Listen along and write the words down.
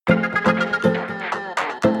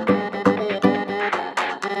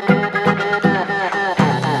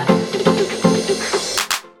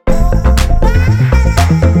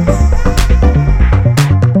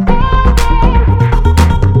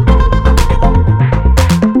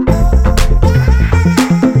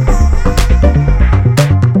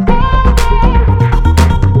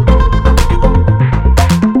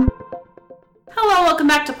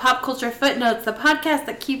Notes, the podcast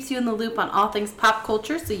that keeps you in the loop on all things pop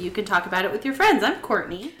culture so you can talk about it with your friends. I'm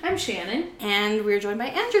Courtney. I'm Shannon. And we're joined by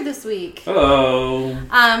Andrew this week. Hello.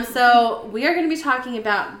 So we are going to be talking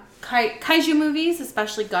about kaiju movies,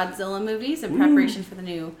 especially Godzilla movies, in preparation for the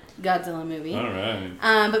new Godzilla movie. All right.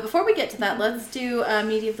 But before we get to that, let's do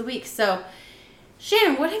Media of the Week. So,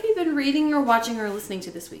 Shannon, what have you been reading or watching or listening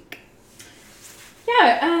to this week?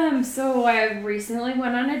 Yeah, so I recently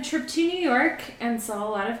went on a trip to New York and saw a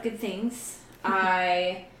lot of good things.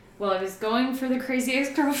 I was going for the Crazy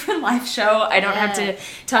Ex-Girlfriend live show. I don't have to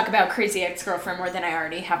talk about Crazy Ex-Girlfriend more than I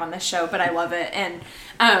already have on the show, but I love it. And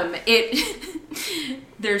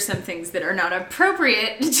there's some things that are not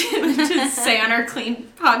appropriate to say on our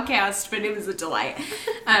clean podcast, but it was a delight.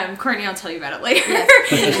 Courtney, I'll tell you about it later.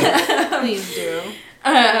 Yes. Please do.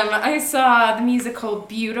 I saw the musical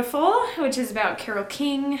Beautiful, which is about Carole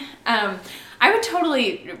King. I would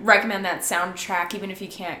totally recommend that soundtrack, even if you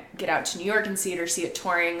can't get out to New York and see it or see it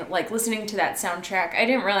touring. Like, listening to that soundtrack, I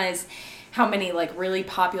didn't realize how many, like, really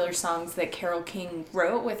popular songs that Carole King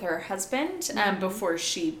wrote with her husband before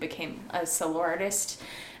she became a solo artist.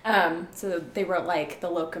 So they wrote, like, The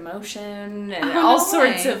Locomotion and all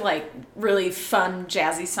sorts of, like, really fun,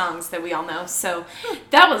 jazzy songs that we all know. So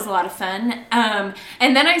that was a lot of fun.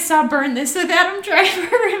 And then I saw Burn This with Adam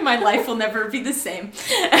Driver, and my life will never be the same.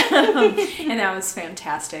 And that was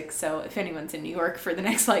fantastic. So if anyone's in New York for the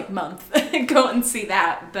next, like, month, go and see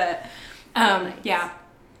that. But, yeah.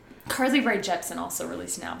 Carly Rae Jepsen also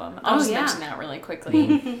released an album. I'll just mention that really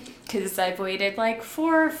quickly. Because I've waited like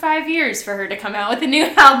 4 or 5 years for her to come out with a new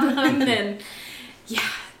album. And yeah,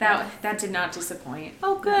 that did not disappoint.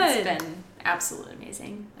 Oh, good. It's been absolutely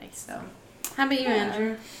amazing. So, how about you,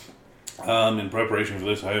 Andrew? In preparation for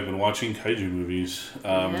this, I have been watching kaiju movies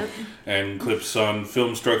and clips on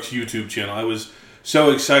Filmstruck's YouTube channel. I was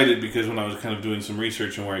so excited because when I was kind of doing some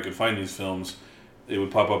research on where I could find these films, it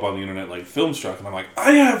would pop up on the internet like Filmstruck, and I'm like,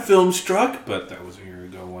 I have Filmstruck, but that was a year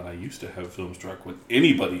ago when I used to have Filmstruck, when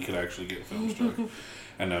anybody could actually get Filmstruck,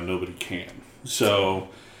 and now nobody can. So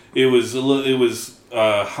it was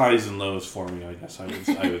highs and lows for me, I guess I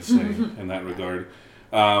would say in that regard.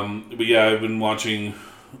 But yeah, I've been watching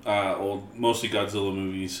mostly Godzilla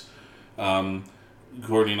movies.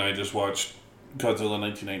 Courtney and I just watched Godzilla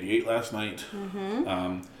 1998 last night.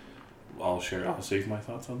 I'll save my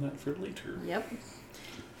thoughts on that for later. Yep.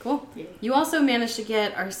 Cool. Yeah. You also managed to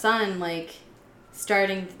get our son, like, he's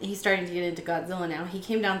starting to get into Godzilla now. He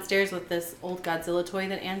came downstairs with this old Godzilla toy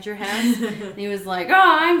that Andrew has. And he was like,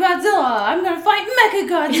 I'm Godzilla. I'm going to fight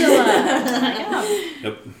Mechagodzilla.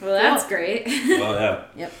 Yep. Well, that's great. Well, yeah.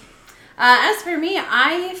 Yep. As for me,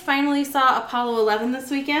 I finally saw Apollo 11 this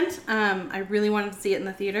weekend. I really wanted to see it in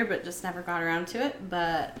the theater, but just never got around to it.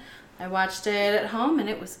 But I watched it at home, and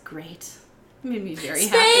it was great. It made me very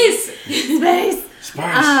happy. Space!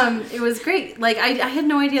 It was great. Like, I had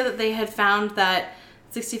no idea that they had found that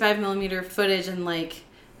 65 millimeter footage, and, like,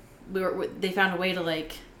 they found a way to,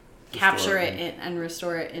 like, capture it and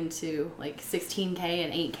restore it into, like, 16K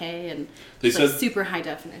and 8K and super high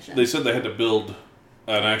definition. They said they had to build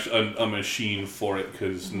a machine for it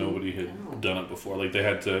because nobody had done it before. Like, they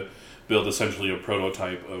had to build essentially a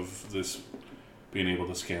prototype of this being able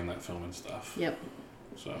to scan that film and stuff. Yep.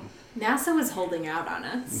 So NASA was holding out on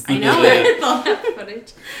us. I know it. All that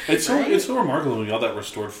footage. It's so remarkable when all that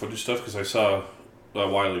restored footage stuff, because I saw a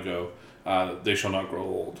while ago, They Shall Not Grow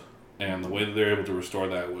Old, and the way that they're able to restore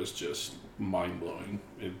that was just mind blowing.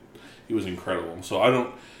 It was incredible. So I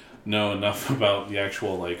don't know enough about the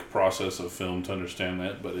actual, like, process of film to understand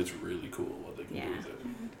that, but it's really cool what they can do with it.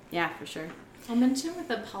 Yeah, for sure. I'll mention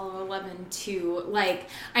with Apollo 11 too, like,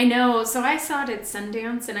 I know, so I saw it at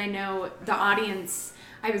Sundance, and I know the audience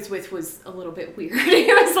I was with was a little bit weird.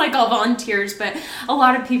 It was like all volunteers, but a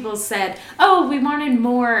lot of people said, we wanted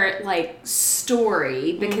more, like,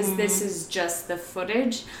 story, because this is just the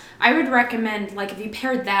footage. I would recommend, like, if you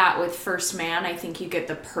paired that with First Man, I think you get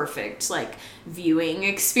the perfect, like, viewing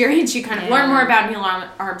experience. You kind of learn more about Neil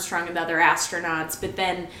Armstrong and the other astronauts, but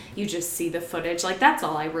then you just see the footage. Like, that's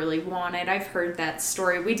all I really wanted. I've heard that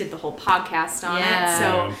story. We did the whole podcast on it,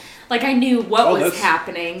 so, like, I knew what was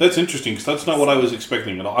happening. That's interesting, because that's not what I was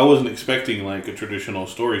expecting at all. I wasn't expecting, like, a traditional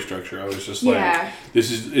story structure. I was just like,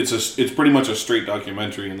 it's pretty much a straight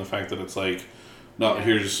documentary in the fact that it's like,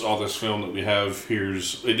 here's all this film that we have,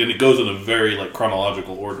 and it goes in a very, like,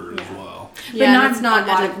 chronological order as well. But it's not a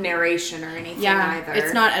lot of narration or anything either.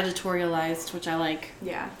 It's not editorialized, which I like.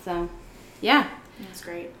 Yeah. So, yeah. That's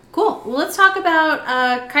great. Cool. Well, let's talk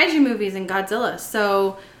about kaiju movies and Godzilla.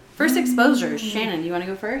 So, first exposures. Shannon, you want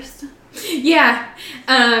to go first? Yeah.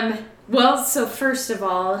 Well, so first of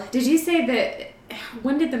all, did you say that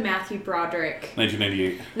when did the Matthew Broderick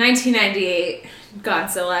 1998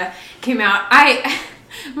 Godzilla came out?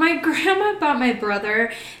 My grandma bought my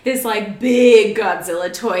brother this like big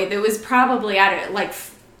Godzilla toy that was probably, I don't know, like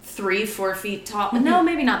 3-4 feet tall. No,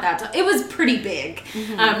 maybe not that tall. It was pretty big.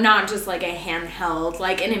 Not just like a handheld,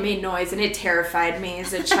 like, and it made noise and it terrified me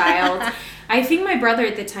as a child. I think my brother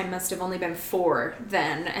at the time must have only been 4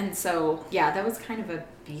 then. And so, yeah, that was kind of a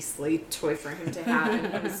beastly toy for him to have,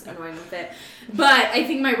 and I was annoying with it. But I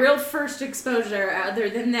think my real first exposure, other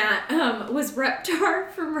than that, was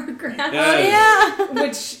Reptar from Rugrats.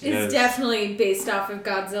 Which is definitely based off of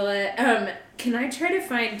Godzilla. Can I try to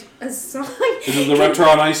find a song? Is it the Reptar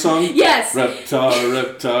on Ice song? Yes.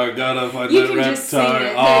 Reptar, gotta find you the can Reptar. Just sing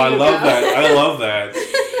it. Oh, I love that. I love that.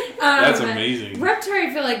 That's amazing. Reptar,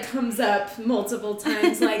 I feel like, comes up multiple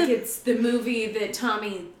times. Like, it's the movie that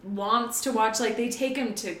Tommy wants to watch. Like, they take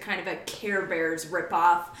him to kind of a Care Bears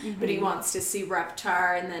ripoff, but he wants to see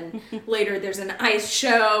Reptar. And then later there's an ice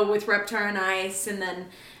show with Reptar on ice. And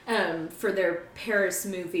then for their Paris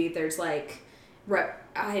movie, there's like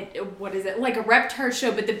what is it? Like a Reptar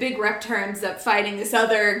show, but the big Reptar ends up fighting this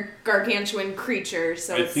other gargantuan creature.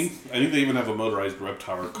 So I think they even have a motorized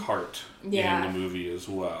Reptar cart in the movie as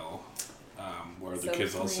well, where the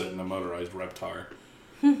kids all sit in a motorized Reptar.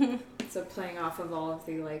 So playing off of all of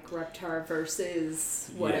the like Reptar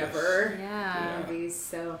versus whatever movies.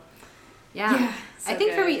 So yeah. So I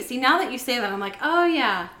think for me, see, now that you say that, I'm like, oh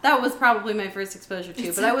yeah, that was probably my first exposure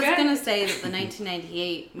to. But I was gonna say that the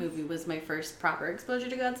 1998 movie was my first proper exposure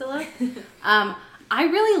to Godzilla. I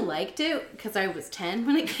really liked it because I was 10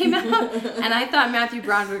 when it came out, and I thought Matthew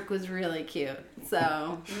Broderick was really cute.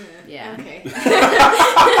 So, yeah. Okay.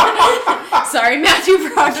 Sorry, Matthew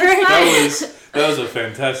Broderick. That was a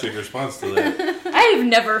fantastic response to that. I've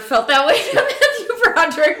never felt that way to Matthew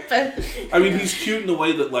Broderick, but I mean, he's cute in the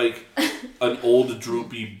way that like an old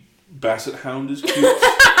droopy basset hound is cute.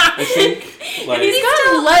 I think. Like, and he's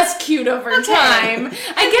gotten less cute over time.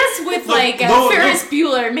 I guess with Ferris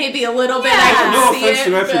Bueller, maybe a little bit. I can no see offense it,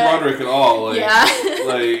 to Matthew Broderick at all. Like,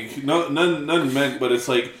 like none meant, but it's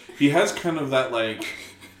like he has kind of that like.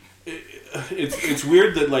 It's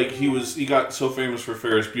weird that like he got so famous for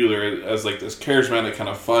Ferris Bueller as like this charismatic kind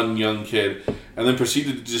of fun young kid, and then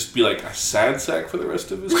proceeded to just be like a sad sack for the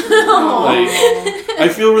rest of his career. Like, I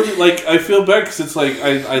feel bad because it's like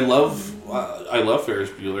I love Ferris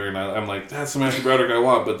Bueller, and I'm like, that's the Matthew Broderick I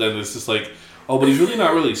want, but then it's just like, oh, but he's really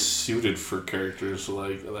not really suited for characters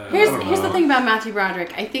like that. Here's the thing about Matthew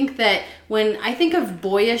Broderick. I think that when I think of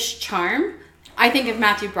boyish charm, I think of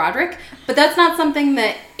Matthew Broderick, but that's not something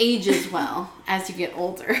that ages well as you get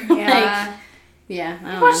older. Yeah.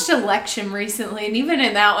 I watched Election recently, and even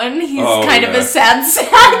in that one, he's kind of a sad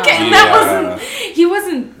sack, and he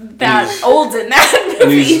wasn't that old in that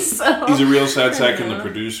movie. He's a real sad sack in the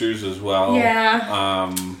producers as well.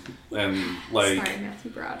 Yeah. And like, sorry,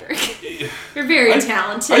 Matthew Broderick. You're very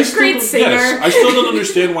talented, great singer. Yes, I still don't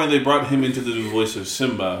understand why they brought him into the voice of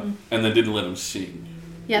Simba and then didn't let him sing.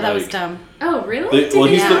 Yeah, that was dumb. Oh, really?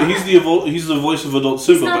 He's the voice of adult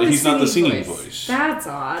Simba, but he's not the singing voice. That's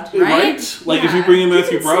odd, right? Like if you bring in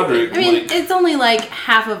Matthew Broderick, I mean, it's only like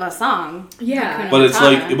half of a song. Yeah, but it's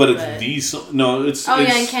the song. No, it's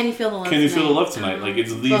and Can You Feel the Love? Can You Feel the Love Tonight? Like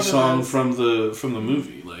it's the song from the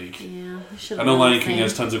movie. Like I know Lion King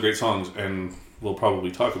has tons of great songs, and we'll probably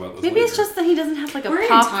talk about this. Maybe later. It's just that he doesn't have like a pop voice. We're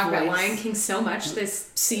going to talk about Lion King so much this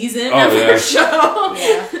season of our show.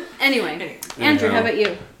 Yeah. Anyway, Andrew, how about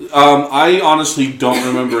you? I honestly don't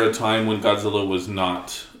remember a time when Godzilla was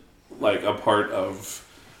not like a part of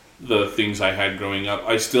the things I had growing up.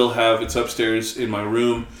 I still have it's upstairs in my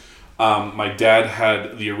room. My dad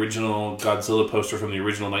had the original Godzilla poster from the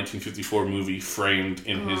original 1954 movie framed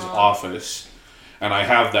in his office, and I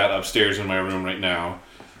have that upstairs in my room right now.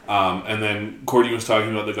 And then Courtney was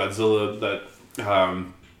talking about the Godzilla that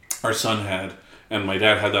our son had, and my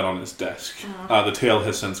dad had that on his desk. The tail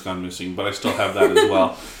has since gone missing, but I still have that as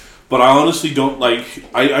well. But I honestly don't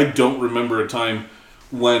I don't remember a time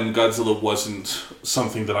when Godzilla wasn't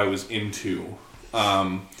something that I was into.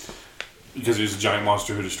 Because he was a giant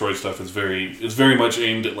monster who destroyed stuff. It's very much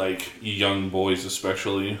aimed at like young boys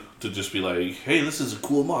especially, to just be like, hey, this is a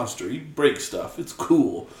cool monster. He breaks stuff. It's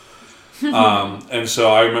cool. And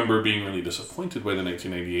so I remember being really disappointed by the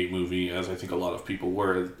 1998 movie, as I think a lot of people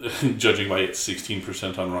were, judging by its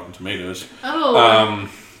 16% on Rotten Tomatoes.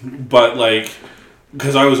 But like,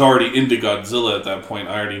 because I was already into Godzilla at that point,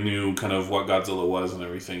 I already knew kind of what Godzilla was and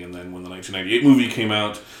everything. And then when the 1998 movie came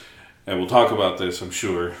out, and we'll talk about this, I'm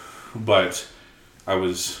sure, but I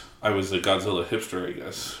was a Godzilla hipster, I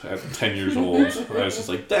guess, at 10 years old. I was just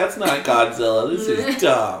like, that's not Godzilla. This is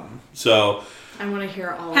dumb. So I want to hear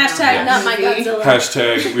all Hashtag about not my that movie. Godzilla.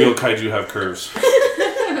 Hashtag real kaiju have curves.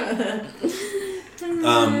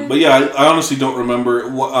 But yeah, I honestly don't remember.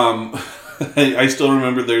 I still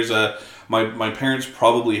remember there's my parents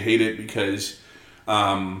probably hate it because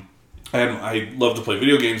I loved to play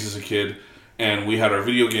video games as a kid, and we had our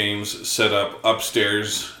video games set up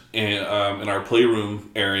upstairs in our playroom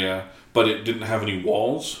area, but it didn't have any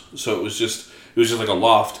walls, so it was just like a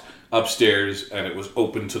loft upstairs, and it was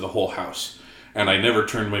open to the whole house. And I never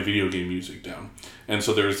turned my video game music down. And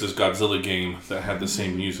so there was this Godzilla game that had the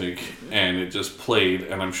same music, and it just played.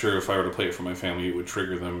 And I'm sure if I were to play it for my family, it would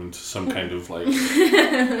trigger them into some kind of like.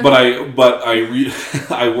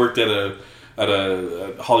 I worked at a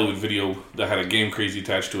Hollywood Video that had a Game Crazy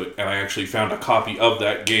attached to it, and I actually found a copy of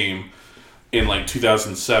that game in like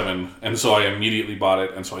 2007, and so I immediately bought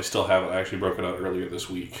it, and so I still have it. I actually broke it out earlier this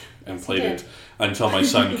week and played it until my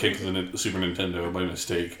son kicked the Super Nintendo by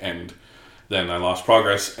mistake, and then I lost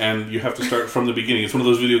progress. And you have to start from the beginning. It's one of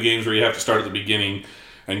those video games where you have to start at the beginning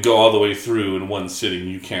and go all the way through in one sitting.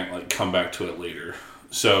 You can't like come back to it later.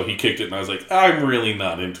 So he kicked it, and I was like, I'm really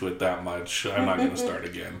not into it that much. I'm not going to start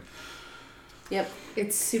again. Yep.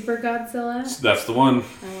 It's Super Godzilla. That's the one.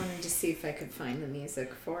 I wanted to see if I could find the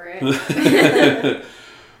music for it.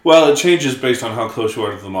 Well, it changes based on how close you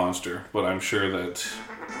are to the monster, but I'm sure that...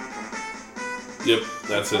 Yep,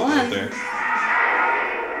 that's it right there.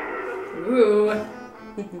 Ooh.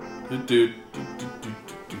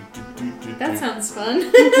 That sounds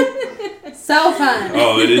fun. So fun.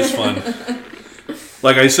 Oh, it is fun.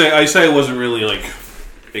 Like I say I wasn't really like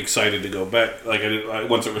excited to go back. Like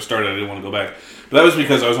once it was started, I didn't want to go back. But that was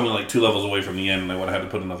because I was only like 2 levels away from the end, and I would have had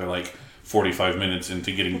to put another like 45 minutes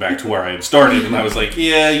into getting back to where I had started. And I was like,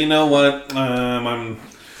 yeah, you know what?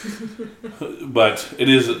 But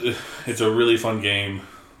it's a really fun game.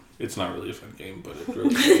 It's not really a fun game, but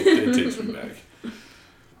it takes me back.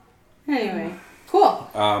 Anyway, cool.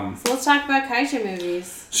 So let's talk about kaiju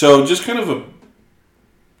movies. So just kind of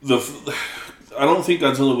I don't think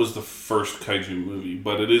Godzilla was the first kaiju movie,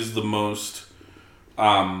 but it is the most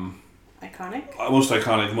iconic.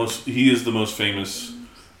 He is the most famous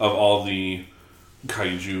of all the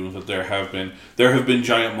kaiju that there have been. There have been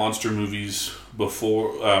giant monster movies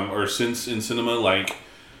before or since in cinema. Like,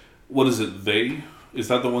 what is it? Is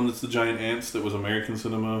that the one that's the giant ants that was American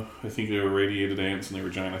cinema? I think they were radiated ants and they were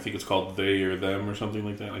giant. I think it's called They or Them or something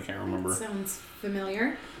like that. I can't remember. That sounds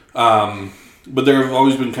familiar. But there have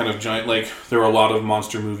always been kind of giant, like, there are a lot of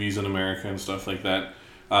monster movies in America and stuff like that.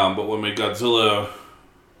 But what made Godzilla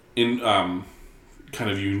kind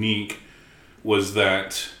of unique was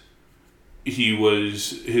that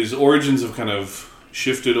his origins have kind of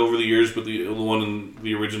shifted over the years, but the one in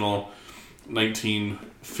the original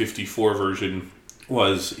 1954 version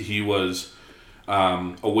he was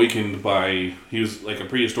awakened by, he was like a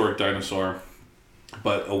prehistoric dinosaur,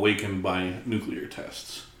 but awakened by nuclear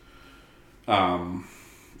tests. And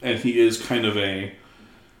he is kind of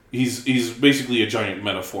he's basically a giant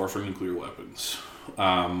metaphor for nuclear weapons.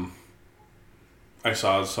 I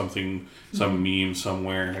saw some meme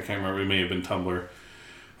somewhere, I can't remember, it may have been Tumblr,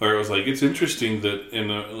 where it was like, it's interesting that in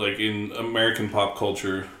American pop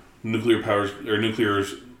culture, nuclear powers or nuclear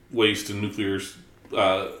waste and nuclear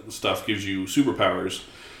stuff gives you superpowers,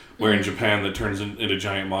 where in Japan that turns into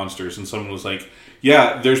giant monsters. And someone was like,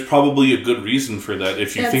 yeah, there's probably a good reason for that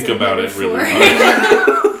if you think about it really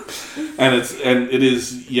hard. and it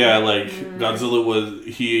is like Godzilla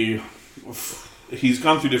he's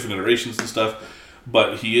gone through different iterations and stuff,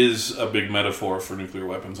 but he is a big metaphor for nuclear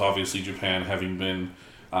weapons. Obviously, Japan having been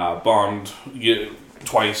bombed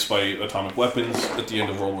twice by atomic weapons at the end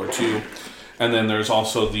of World War II. And then there's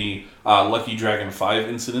also the Lucky Dragon 5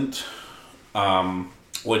 incident,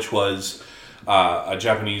 which was a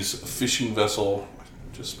Japanese fishing vessel.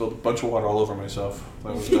 I just spilled a bunch of water all over myself.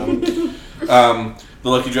 That was dumb. The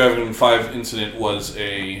Lucky Dragon 5 incident was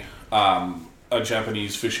a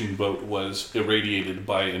Japanese fishing boat was irradiated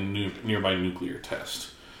by a nearby nuclear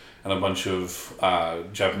test. And a bunch of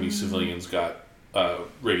Japanese civilians got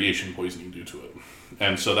radiation poisoning due to it.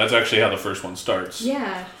 And so that's actually how the first one starts.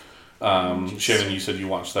 Yeah. Shannon, you said you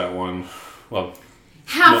watched that one. Well,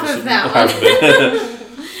 half of that one.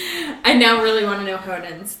 I now really want to know how it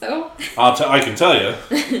ends, though. I can tell you.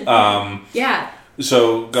 Yeah.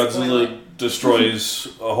 So Godzilla destroys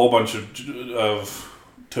a whole bunch of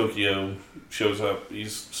Tokyo. Shows up.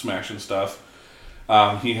 He's smashing stuff.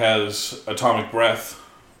 He has atomic breath,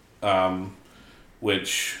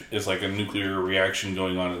 which is like a nuclear reaction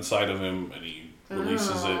going on inside of him, and he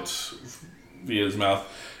releases it via his mouth.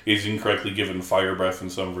 He's incorrectly given fire breath in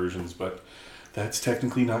some versions, but That's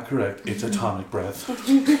technically not correct. It's atomic breath.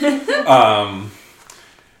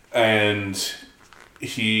 And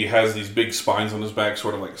he has these big spines on his back,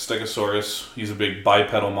 sort of like a stegosaurus. He's a big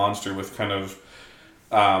bipedal monster with kind of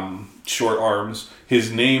short arms.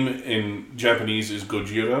 His name in Japanese is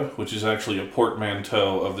Gojira, which is actually a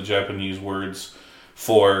portmanteau of the Japanese words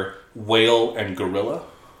for whale and gorilla.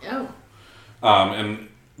 Oh. And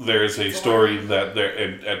there's a story that there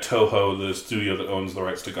at Toho, the studio that owns the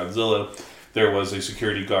rights to Godzilla, there was a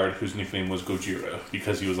security guard whose nickname was Gojira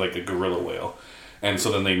because he was like a gorilla whale. And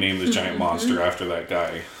so then they named this giant monster after that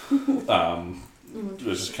guy. It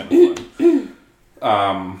was just kind of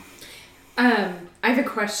fun. I have a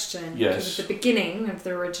question. Yes. Because at the beginning of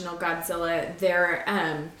the original Godzilla, there,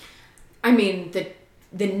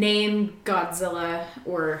 the name Godzilla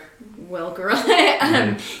or Will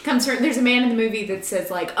Gorilla comes from. There's a man in the movie that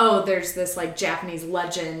says like, "Oh, there's this like Japanese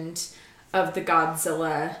legend of the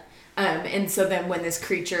Godzilla," and so then when this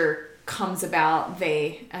creature comes about,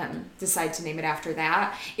 they decide to name it after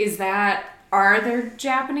that. Are there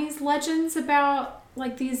Japanese legends about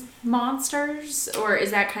like these monsters, or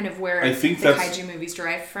is that kind of where the kaiju movies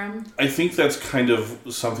derive from? I think that's kind of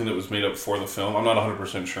something that was made up for the film. I'm not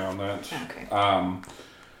 100% sure on that. Okay.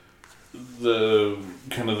 The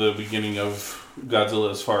kind of the beginning of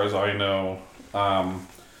Godzilla, as far as I know,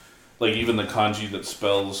 like even the kanji that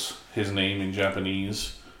spells his name in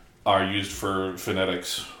Japanese are used for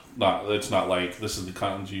phonetics. It's not like this is the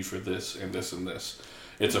kanji for this and this and this.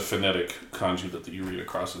 It's a phonetic kanji that you read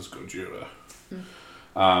across as Gojira.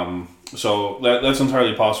 So that's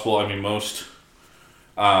entirely possible. I mean,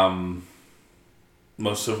 most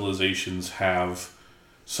civilizations have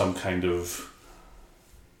some kind of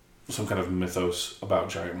mythos about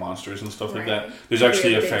giant monsters and stuff like that. There's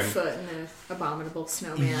actually a Bigfoot and an abominable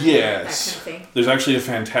snowman. Yes, that kind of thing. There's actually a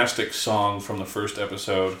fantastic song from the first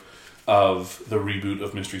episode of the reboot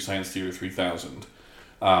of Mystery Science Theater 3000.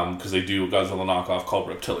 Because they do a Godzilla knockoff called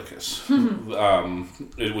Reptilicus,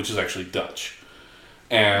 which is actually Dutch.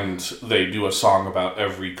 And they do a song about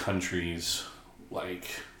every country's, like,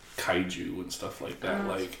 kaiju and stuff like that.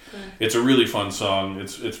 It's a really fun song.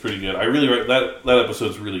 It's pretty good. I really that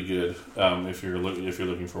episode's really good. If you're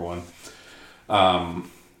looking for one.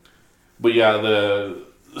 But yeah,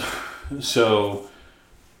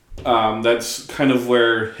 that's kind of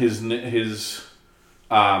where his name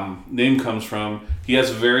comes from. He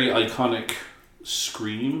has a very iconic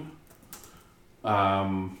scream,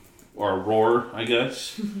 or roar, I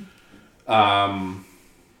guess. I'm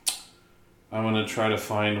gonna try to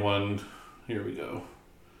find one. Here we go.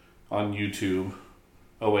 On YouTube.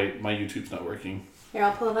 Oh wait, my YouTube's not working. Here,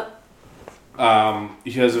 I'll pull it up.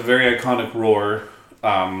 He has a very iconic roar.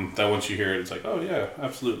 That once you hear it, it's like, oh yeah,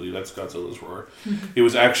 absolutely, that's Godzilla's roar. It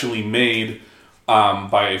was actually made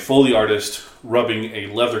by a Foley artist rubbing a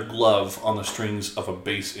leather glove on the strings of a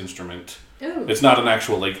bass instrument. Ooh. It's not an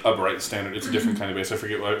actual like upright standard. It's a different kind of bass. I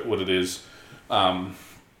forget what it is.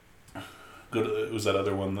 It was that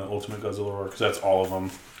other one, the Ultimate Godzilla roar, because that's all of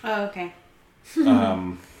them. Oh, okay. We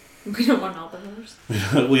don't want all the roars.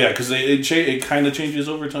 Well, yeah, because it kind of changes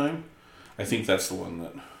over time. I think that's the one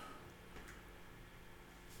that.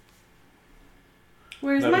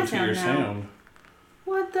 Where's my sound your now? Sound.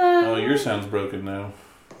 What the? Oh, your sound's broken now.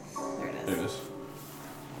 There it is. There it is.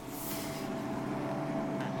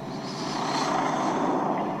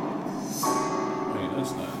 Wait,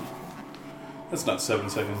 that's not 7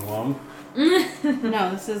 seconds long.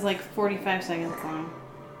 No, this is like 45 seconds long.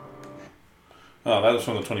 Oh, that was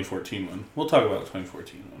from the 2014 one. We'll talk about the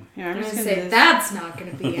 2014 one. Yeah, I'm just gonna say that's not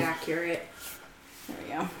gonna be accurate. There we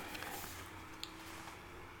go.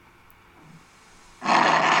 I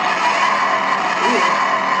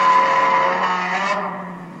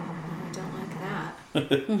don't like that.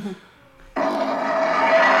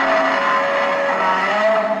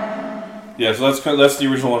 Yeah, so that's the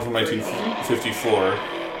original one from 1954.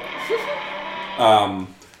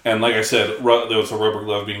 And like I said, there was a rubber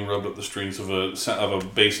glove being rubbed up the strings of a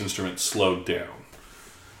bass instrument slowed down.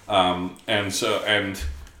 I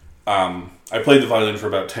played the violin for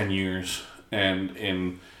about 10 years, and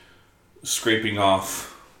in scraping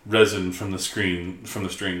off resin from the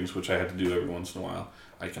strings, which I had to do every once in a while,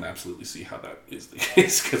 I can absolutely see how that is the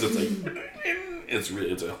case, because it's like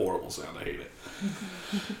it's a horrible sound. I hate it.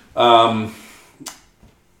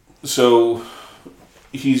 So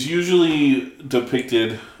he's usually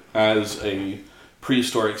depicted as a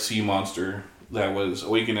prehistoric sea monster that was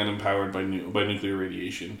awakened and empowered by nuclear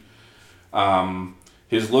radiation.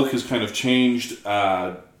 His look has kind of changed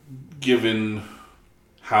given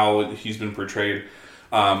how he's been portrayed.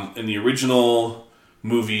 In the original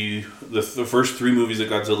movie, the first 3 movies that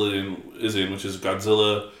Godzilla is in, which is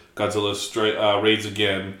Godzilla Raids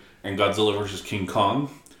Again, and Godzilla vs. King Kong.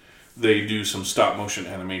 They do some stop motion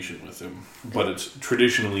animation with him, but it's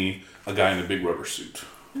traditionally a guy in a big rubber suit,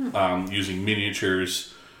 using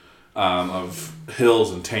miniatures of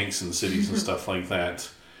hills and tanks and cities and stuff like that.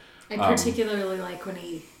 I particularly like when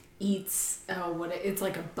he eats it's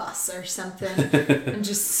like a bus or something and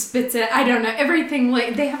just spits it. I don't know, everything.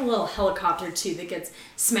 Like, they have a little helicopter too that gets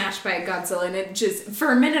smashed by a Godzilla, and it just,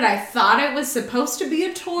 for a minute I thought it was supposed to be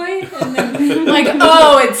a toy, and then like,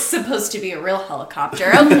 oh, it's supposed to be a real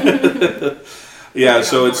helicopter. Okay. Yeah,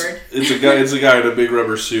 so it's a guy in a big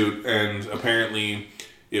rubber suit, and apparently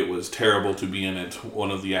it was terrible to be in it.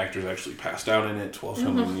 One of the actors actually passed out in it while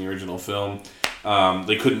filming the original film.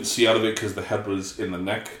 They couldn't see out of it because the head was in the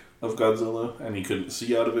neck of Godzilla, and he couldn't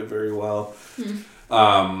see out of it very well.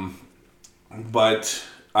 But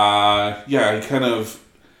he kind of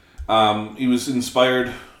he was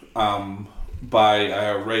inspired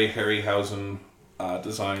by Ray Harryhausen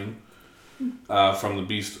design from the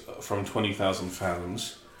Beast from 20,000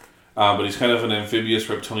 Fathoms. But he's kind of an amphibious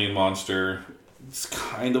reptilian monster. It's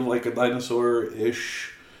kind of like a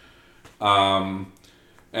dinosaur-ish.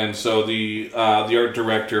 And so the art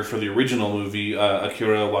director for the original movie,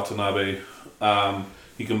 Akira Watanabe,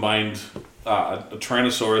 he combined a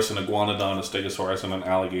Tyrannosaurus, an Iguanodon, a Stegosaurus, and an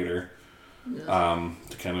alligator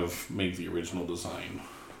to kind of make the original design.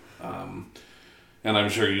 And I'm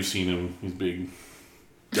sure you've seen him. He's big.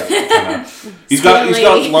 He's got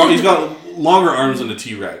longer arms than a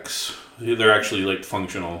T-Rex. They're actually like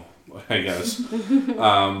functional, I guess.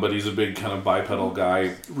 But he's a big kind of bipedal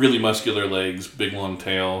guy. Really muscular legs, big long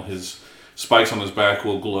tail. His spikes on his back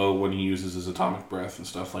will glow when he uses his atomic breath and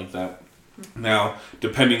stuff like that. Now,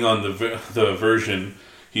 depending on the version,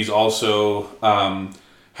 he's also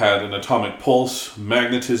had an atomic pulse,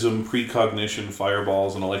 magnetism, precognition,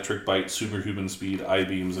 fireballs, an electric bite, superhuman speed, eye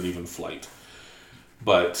beams, and even flight.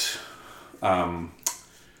 But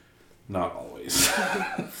not always.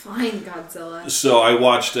 Flying Godzilla. So I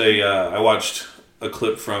watched a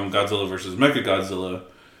clip from Godzilla vs. Mechagodzilla,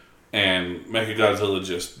 and Mechagodzilla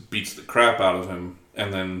just beats the crap out of him.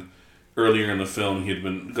 And then earlier in the film,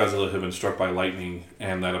 Godzilla had been struck by lightning,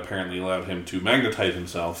 and that apparently allowed him to magnetize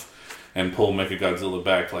himself and pull Mechagodzilla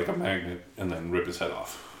back like a magnet, and then rip his head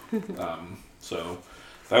off. So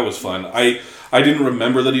that was fun. I didn't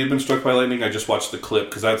remember that he had been struck by lightning. I just watched the clip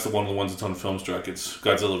because that's one of the ones that's on Filmstruck. It's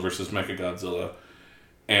Godzilla versus Mechagodzilla,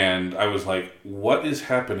 and I was like, "What is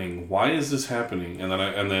happening? Why is this happening?" And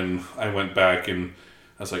then I went back and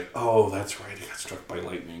I was like, "Oh, that's right. He got struck by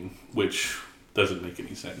lightning," which doesn't make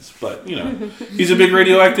any sense. But he's a big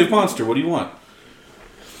radioactive monster. What do you want?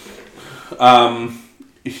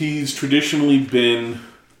 He's traditionally been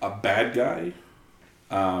a bad guy.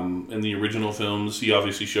 In the original films, he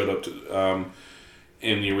obviously showed up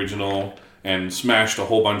in the original and smashed a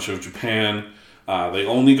whole bunch of Japan. They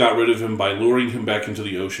only got rid of him by luring him back into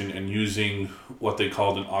the ocean and using what they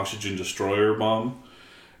called an oxygen destroyer bomb,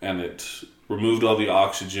 and it removed all the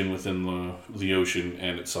oxygen within the ocean,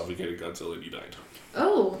 and it suffocated Godzilla, and he died.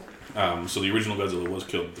 Oh. So the original Godzilla was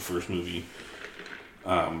killed in the first movie,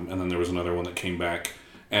 and then there was another one that came back.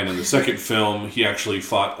 And in the second film, he actually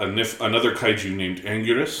fought another kaiju named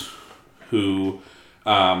Anguirus, who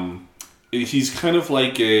he's kind of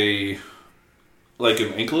like an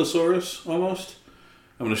ankylosaurus almost.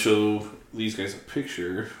 I'm going to show these guys a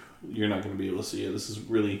picture. You're not going to be able to see it. This is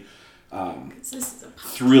really This is a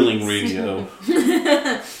thrilling radio.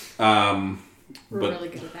 We're really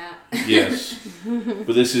good at that. Yes,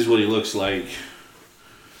 but this is what he looks like.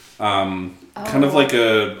 Kind of like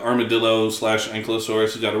a armadillo /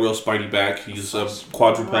 ankylosaurus. He's got a real spiny back. He's a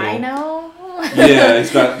quadrupedal. Rhino? Yeah,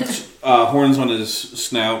 he's got horns on his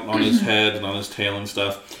snout, on his head, and on his tail and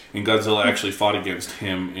stuff. And Godzilla actually fought against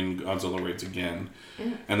him in Godzilla Raids Again. Yeah.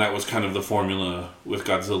 And that was kind of the formula with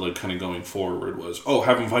Godzilla kind of going forward was,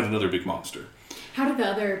 have him fight another big monster. How did the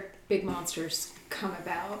other big monsters come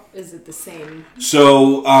about? Is it the same?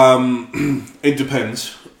 So, it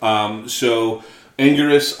depends. So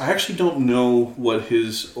Anguirus, I actually don't know what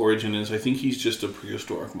his origin is. I think he's just a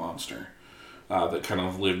prehistoric monster that kind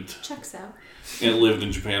of lived. Checks out. It lived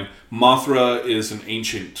in Japan. Mothra is an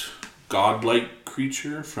ancient godlike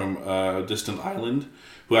creature from a distant island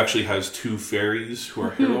who actually has 2 fairies who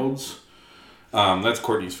are heralds. That's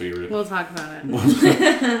Courtney's favorite. We'll talk about it.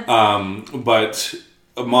 But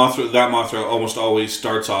that Mothra almost always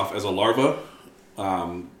starts off as a larva,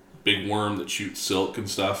 big worm that shoots silk and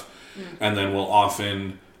stuff. And then will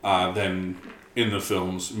often, then in the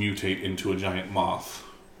films, mutate into a giant moth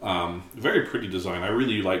Very pretty design. I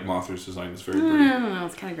really like Mothra's design. It's very pretty. I don't know.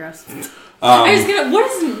 It's kind of gross.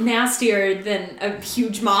 What is nastier than a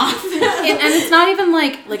huge moth? And it's not even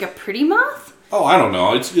like a pretty moth. Oh, I don't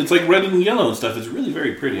know. It's like red and yellow and stuff. It's really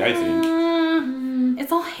very pretty, I think.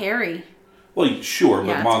 It's all hairy. Well, sure, but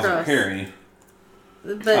Yeah, moths are gross. hairy.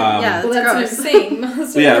 But yeah, it's that's gross. insane.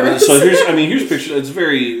 Yeah, so here's a picture. It's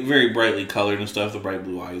very, very brightly colored and stuff. The bright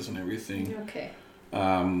blue eyes and everything. Okay.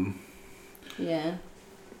 Yeah.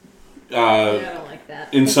 I don't like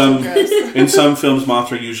that. In some films,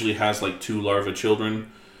 Mothra usually has like 2 larva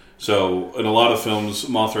children. So in a lot of films,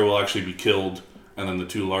 Mothra will actually be killed, and then the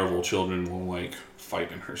 2 larval children will like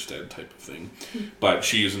fight in her stead, type of thing. But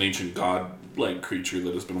she is an ancient god-like creature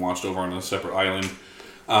that has been watched over on a separate island.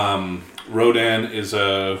 Rodan is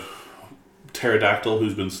a pterodactyl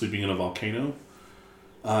who's been sleeping in a volcano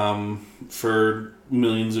for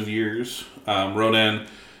millions of years. Rodan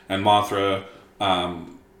and Mothra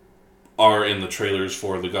are in the trailers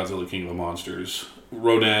for the Godzilla King of the Monsters.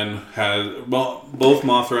 Both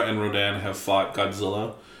Mothra and Rodan have fought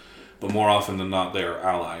Godzilla, but more often than not, they are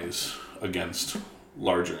allies against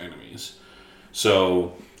larger enemies.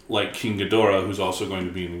 So, like King Ghidorah, who's also going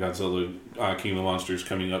to be in Godzilla King of the Monsters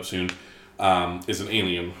coming up soon, is an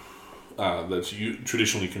alien that's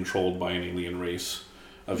traditionally controlled by an alien race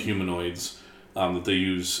of humanoids that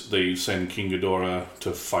they send King Ghidorah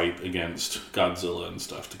to fight against Godzilla and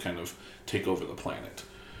stuff to kind of take over the planet.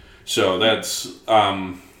 So that's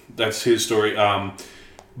his story.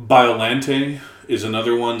 Biolante is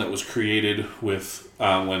another one that was created with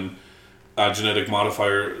when genetic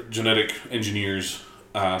engineers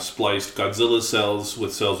spliced Godzilla's cells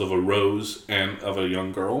with cells of a rose and of a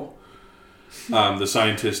young girl. The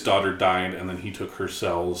scientist's daughter died, and then he took her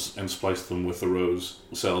cells and spliced them with the rose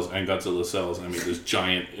cells and Godzilla cells, and made this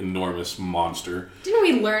giant, enormous monster. Didn't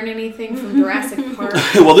we learn anything from Jurassic Park?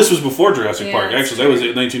 Well, this was before Jurassic Park. Actually, that was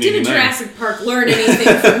in 1989. Didn't Jurassic Park learn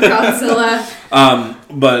anything from Godzilla?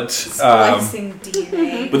 Splicing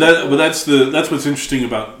DNA. But that's what's interesting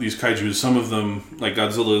about these kaiju. Some of them, like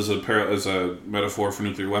Godzilla, is a metaphor for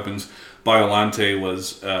nuclear weapons. Biolante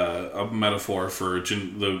was a metaphor for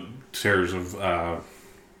the terrors of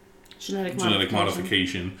genetic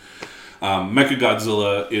modification.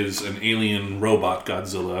 Mechagodzilla is an alien robot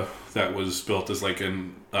Godzilla that was built as like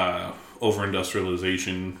an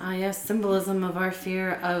over-industrialization. Yes, symbolism of our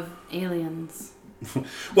fear of aliens.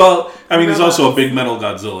 Well, I mean, he's also a big metal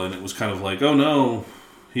Godzilla, and it was kind of like, oh no,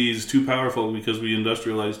 he's too powerful because we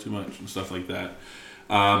industrialized too much and stuff like that.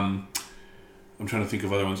 I'm trying to think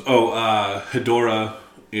of other ones. Hedorah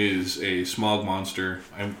is a smog monster.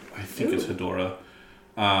 I think it's Hedorah.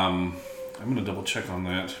 I'm going to double check on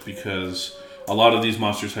that because a lot of these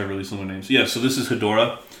monsters have really similar names. Yeah, so this is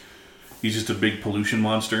Hedorah. He's just a big pollution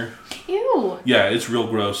monster. Ew. Yeah, it's real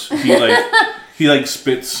gross. He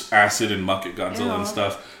spits acid and muck at Godzilla and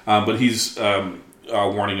stuff. But he's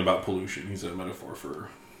warning about pollution. He's a metaphor for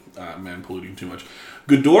man polluting too much.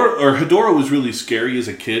 Hedorah was really scary as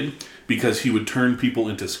a kid because he would turn people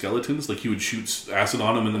into skeletons. Like, he would shoot acid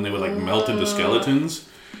on them and then they would melt into skeletons.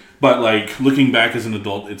 But looking back as an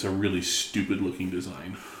adult, it's a really stupid looking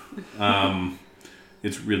design.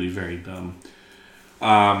 It's really very dumb.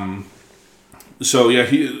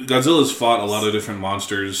 Godzilla's fought a lot of different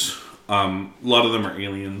monsters. A lot of them are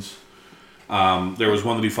aliens. There was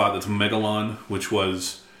one that he fought that's Megalon, which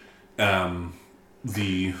was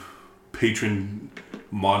the patron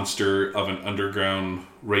monster of an underground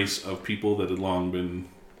race of people that had long been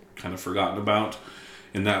kind of forgotten about.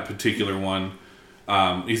 In that particular one,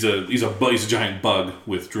 he's a giant bug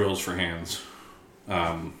with drills for hands.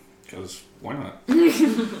 Because why not?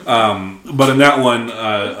 But in that one,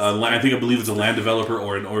 I believe it's a land developer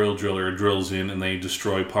or an oil driller drills in, and they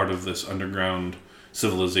destroy part of this underground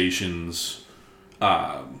civilization's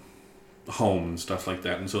home and stuff like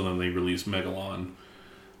that. And so then they release Megalon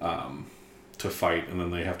to fight, and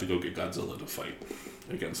then they have to go get Godzilla to fight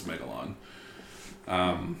against Megalon.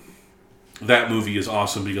 That movie is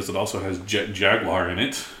awesome because it also has Jet Jaguar in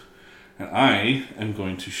it. And I am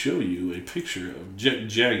going to show you a picture of Jet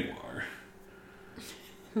Jaguar.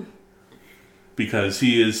 Because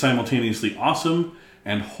he is simultaneously awesome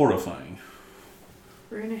and horrifying.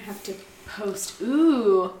 We're going to have to post.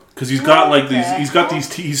 Ooh. Because he's got these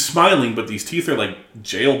teeth. He's smiling, but these teeth are like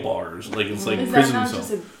jail bars. Like, it's like is prison that not cell.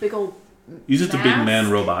 just a big old He's just mask? a big man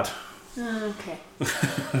robot. Okay.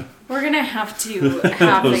 We're going to have to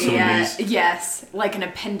have an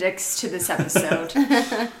appendix to this episode.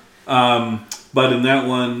 But in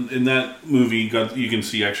that movie, you can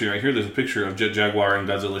see actually right here, there's a picture of Jet Jaguar and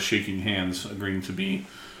Godzilla shaking hands, agreeing to be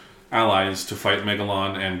allies to fight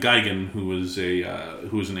Megalon and Gigan, who was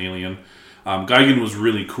an alien. Gigan was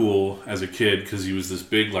really cool as a kid because he was this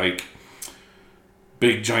big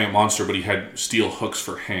giant monster, but he had steel hooks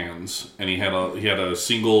for hands, and he had a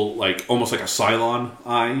single, like, almost like a Cylon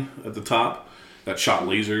eye at the top that shot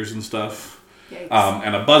lasers and stuff,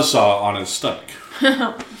 and a buzzsaw on his stomach.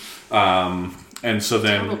 And so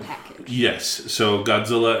then, total package. Yes, so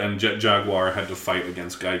Godzilla and Jet Jaguar had to fight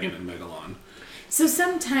against Gigan and Megalon. So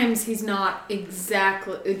sometimes Godzilla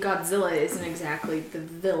isn't exactly the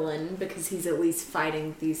villain because he's at least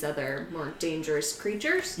fighting these other more dangerous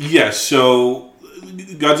creatures. Yes, so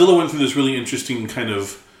Godzilla went through this really interesting kind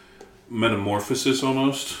of metamorphosis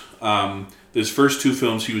almost. His first two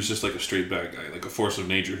films, he was just like a straight bad guy, like a force of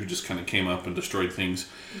nature who just kind of came up and destroyed things.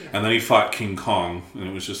 Yeah. And then he fought King Kong, and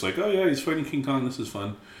it was just like, oh yeah, he's fighting King Kong, this is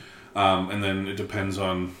fun. And then it depends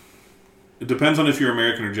on if you're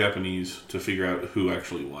American or Japanese to figure out who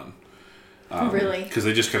actually won. Really? Because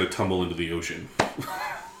they just kind of tumble into the ocean.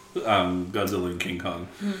 Godzilla and King Kong.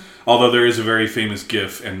 Although there is a very famous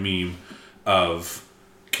GIF and meme of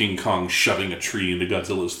King Kong shoving a tree into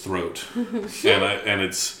Godzilla's throat.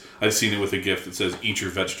 and I've seen it with a GIF that says, "Eat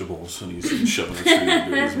your vegetables," and he's shoving a tree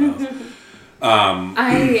into his mouth.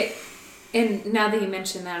 And now that you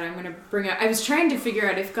mention that, I'm going to bring up... I was trying to figure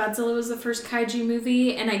out if Godzilla was the first kaiju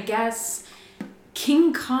movie, and I guess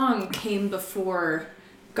King Kong came before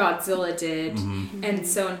Godzilla did. Mm-hmm. And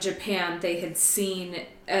so in Japan, they had seen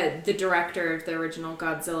the director of the original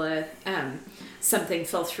Godzilla... something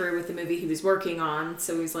fell through with the movie he was working on,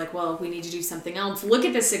 so he was like, well, we need to do something else. Look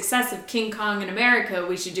at the success of King Kong in America,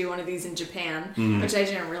 we should do one of these in Japan. Which I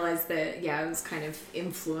didn't realize that, it was kind of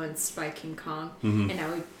influenced by King Kong. And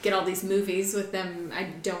now we get all these movies with them.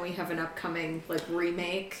 Don't we have an upcoming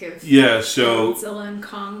remake of Godzilla and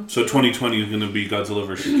Kong? So 2020 is going to be Godzilla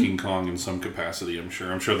versus King Kong in some capacity, I'm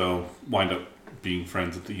sure. I'm sure they'll wind up being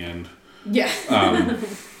friends at the end. Yeah.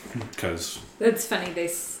 Because... That's funny, they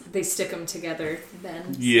stick them together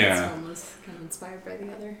then. Yeah. One was kind of inspired by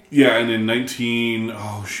the other. Yeah, and in I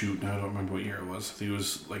don't remember what year it was. I think it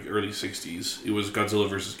was early 60s. It was Godzilla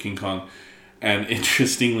versus King Kong. And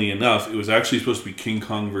interestingly enough, it was actually supposed to be King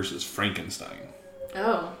Kong versus Frankenstein.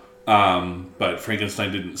 Oh. But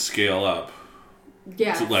Frankenstein didn't scale up.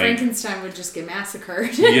 Yeah, Frankenstein would just get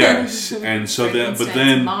massacred. Yes, and so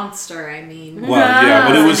then monster. I mean, well, yeah,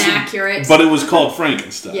 but it was inaccurate. But it was called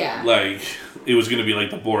Frankenstein. Yeah, it was going to be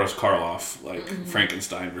the Boris Karloff,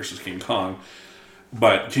 Frankenstein versus King Kong.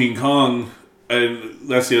 But King Kong, and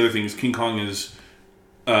that's the other thing is King Kong is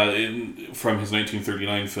from his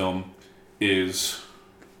 1939 film is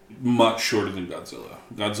much shorter than Godzilla.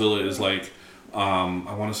 Godzilla is I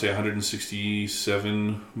want to say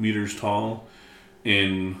 167 meters tall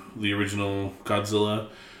in the original Godzilla,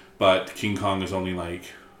 but King Kong is only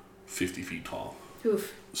 50 feet tall.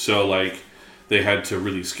 Oof. So they had to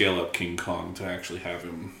really scale up King Kong to actually have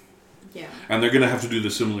him. Yeah. And they're going to have to do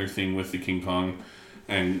the similar thing with the King Kong,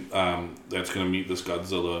 and that's going to meet this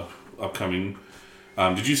Godzilla upcoming.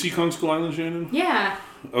 Did you see Kong Skull Island, Shannon? Yeah.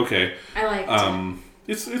 Okay. I liked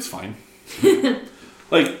it. It's fine.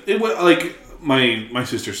 My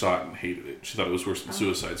sister saw it and hated it. She thought it was worse than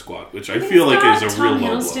Suicide Squad, which I feel is a real low blow.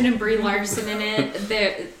 Tom Hiddleston and Brie Larson in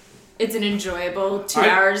it. It's an enjoyable 2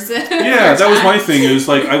 hours. Yeah, that was my thing. It was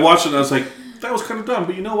I watched it and I was like, that was kind of dumb,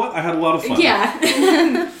 but you know what? I had a lot of fun. Yeah.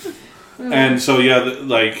 And so,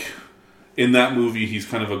 in that movie, he's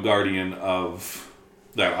kind of a guardian of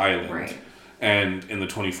that island. Right. And in the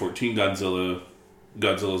 2014 Godzilla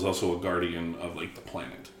is also a guardian of the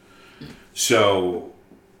planet. So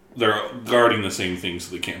they're guarding the same thing,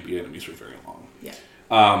 so they can't be enemies for very long. Yeah.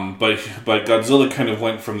 But Godzilla kind of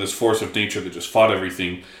went from this force of nature that just fought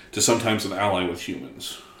everything to sometimes an ally with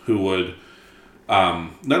humans who would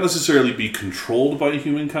not necessarily be controlled by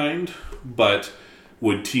humankind, but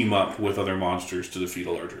would team up with other monsters to defeat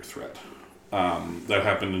a larger threat. That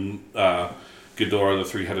happened in Ghidorah, the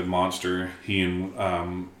three-headed monster. He and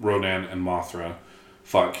Rodan and Mothra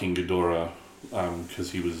fought King Ghidorah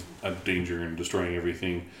because he was a danger and destroying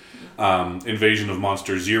everything. Invasion of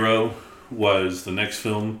Monster Zero was the next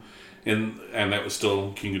film, and that was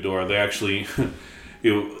still King Ghidorah. They actually,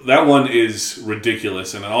 that one is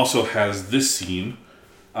ridiculous, and it also has this scene.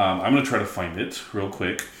 I'm going to try to find it real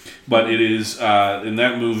quick, but it is in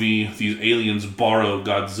that movie. These aliens borrow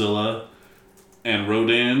Godzilla and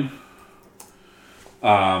Rodan.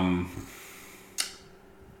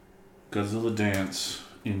 Godzilla Dance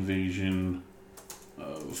Invasion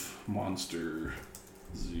of Monster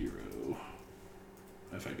Zero.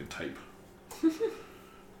 If I could type.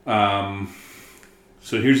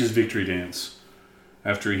 So here's his victory dance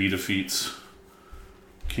after he defeats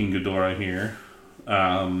King Ghidorah here.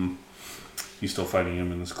 He's still fighting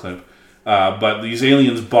him in this clip. But these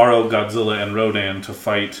aliens borrow Godzilla and Rodan to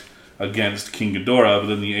fight against King Ghidorah, but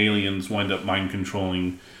then the aliens wind up mind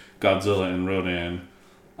controlling Godzilla and Rodan.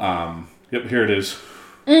 Yep, here it is.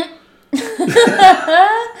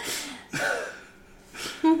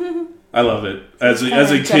 I love it. As a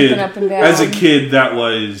kid, that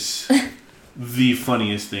was the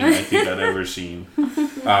funniest thing I think I'd ever seen.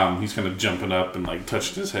 He's kind of jumping up and like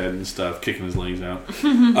touching his head and stuff, kicking his legs out.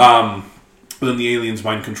 But then the aliens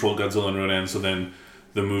mind control Godzilla and Rodan, so then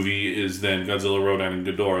the movie is then Godzilla, Rodan, and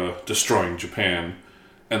Ghidorah destroying Japan,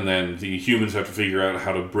 and then the humans have to figure out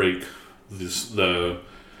how to break the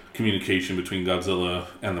communication between Godzilla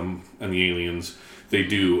and the aliens. They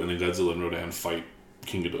do, and then Godzilla and Rodan fight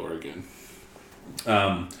King Ghidorah again.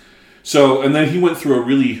 And then he went through a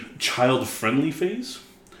really child-friendly phase.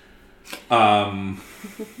 Son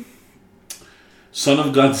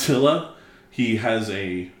of Godzilla, he has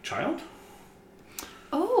a child.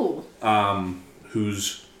 Oh.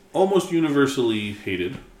 Who's almost universally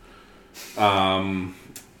hated.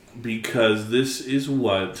 Because this is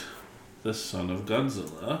what the son of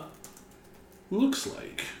Godzilla looks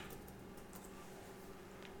like.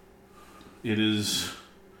 It is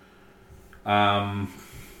a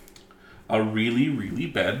really, really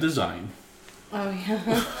bad design. Oh,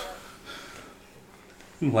 yeah.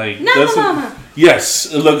 Like Mama.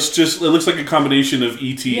 Yes, it looks like a combination of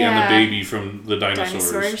E.T. and the baby from the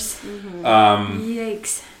dinosaurs. Mm-hmm.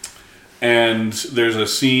 Yikes. And there's a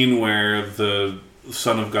scene where the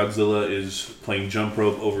son of Godzilla is playing jump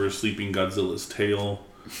rope over sleeping Godzilla's tail.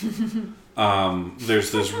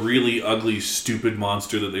 There's this really ugly, stupid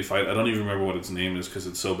monster that they fight. I don't even remember what its name is because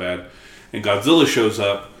it's so bad. And Godzilla shows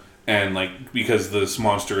up, and like because this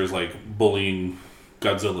monster is like bullying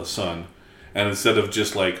Godzilla's son, and instead of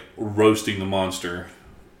just like roasting the monster,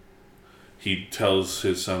 he tells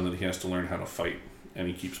his son that he has to learn how to fight, and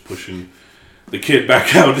he keeps pushing the kid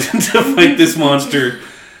back out to fight this monster.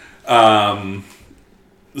 The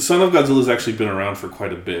Son of Godzilla has actually been around for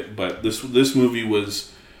quite a bit, but this movie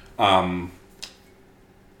was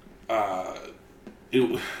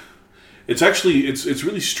it's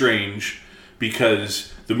really strange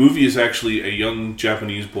because the movie is actually a young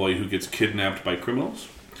Japanese boy who gets kidnapped by criminals,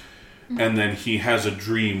 and then he has a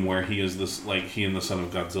dream where he and the Son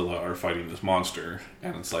of Godzilla are fighting this monster,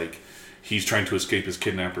 and it's like he's trying to escape his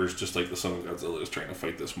kidnappers just like the Son of Godzilla is trying to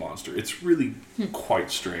fight this monster. It's really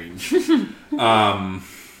quite strange.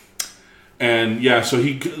 And yeah, so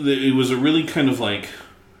it was a really kind of like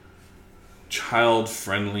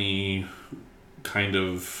child-friendly kind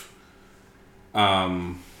of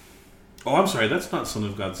oh, I'm sorry, that's not Son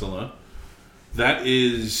of Godzilla. That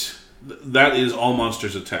is All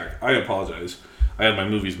Monsters Attack. I apologize. I had my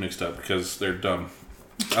movies mixed up because they're dumb.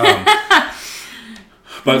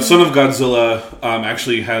 But Son of Godzilla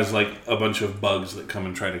actually has like a bunch of bugs that come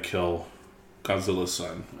and try to kill Godzilla's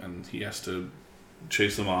son, and he has to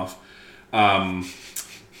chase them off.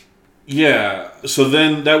 Yeah. So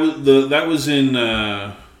then that was in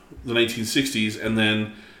the 1960s, and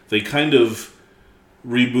then they kind of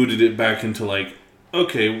rebooted it back into like,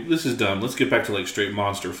 okay, this is dumb. Let's get back to like straight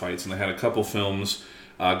monster fights, and they had a couple films: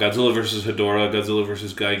 Godzilla vs. Hedorah, Godzilla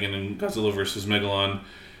vs. Gigan, and Godzilla vs. Megalon.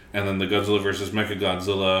 And then the Godzilla vs.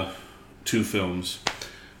 Mechagodzilla 2 films.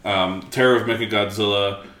 Terror of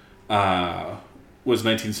Mechagodzilla was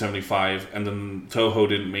 1975, and then Toho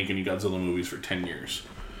didn't make any Godzilla movies for 10 years.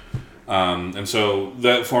 And so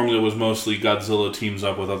that formula was mostly Godzilla teams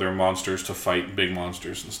up with other monsters to fight big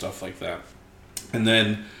monsters and stuff like that. And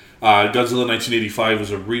then Godzilla 1985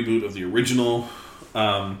 was a reboot of the original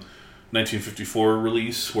 1954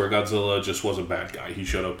 release, where Godzilla just was a bad guy. He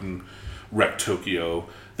showed up and wrecked Tokyo.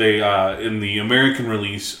 They in the American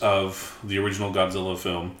release of the original Godzilla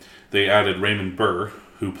film, they added Raymond Burr,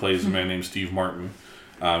 who plays a man named Steve Martin.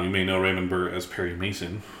 You may know Raymond Burr as Perry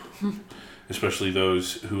Mason, especially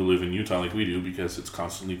those who live in Utah like we do, because it's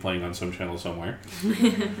constantly playing on some channel somewhere.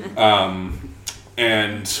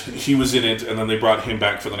 And he was in it, and then they brought him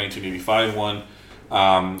back for the 1985 one,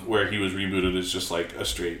 where he was rebooted as just like a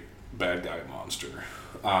straight bad guy monster.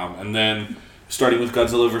 And then starting with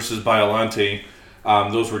Godzilla vs. Biollante,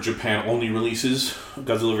 those were Japan-only releases.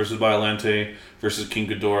 Godzilla vs. Biollante versus King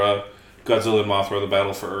Ghidorah, Godzilla and Mothra, The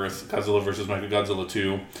Battle for Earth, Godzilla vs. Mechagodzilla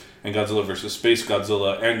 2, and Godzilla vs. Space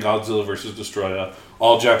Godzilla, and Godzilla vs. Destroya,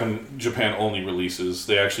 all Japan-only releases.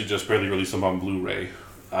 They actually just barely released them on Blu-ray,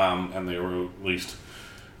 and they were released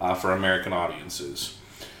for American audiences.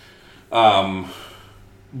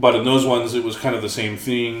 But in those ones, it was kind of the same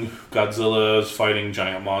thing. Godzilla's fighting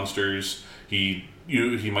giant monsters. He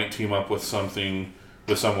might team up with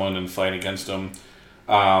with someone and fight against them.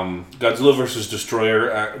 Godzilla vs.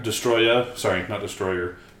 Destroya. Sorry, not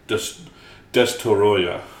Destroyer.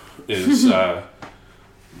 Destoroyah is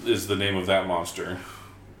the name of that monster,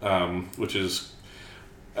 which is,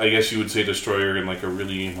 I guess you would say Destroyer in like a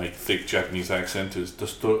really like thick Japanese accent is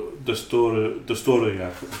Destoroyah.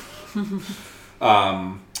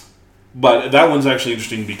 But that one's actually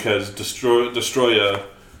interesting because Destroya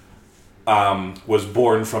was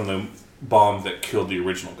born from the bomb that killed the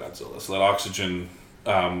original Godzilla. So that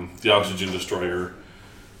the oxygen destroyer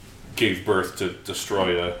gave birth to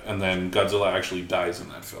Destroya, and then Godzilla actually dies in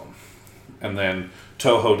that film. And then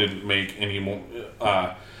Toho didn't make any more,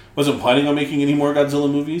 wasn't planning on making any more Godzilla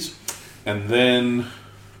movies. And then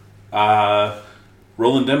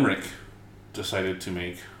Roland Emmerich decided to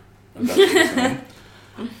make a Godzilla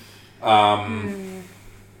film.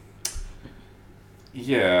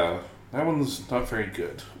 Yeah, that one's not very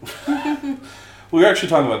good. We were actually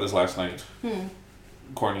talking about this last night.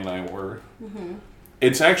 Courtenay and I were. Mm-hmm.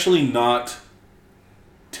 It's actually not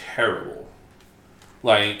terrible.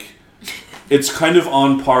 Like, it's kind of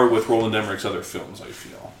on par with Roland Emmerich's other films, I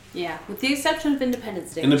feel. Yeah, with the exception of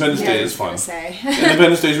Independence Day. Independence Day is fun.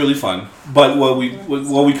 Independence Day is really fun. But what we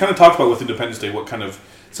kind of talked about with Independence Day, what kind of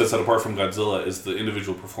sets that apart from Godzilla is the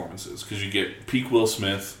individual performances. Because you get peak Will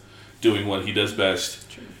Smith doing what he does best.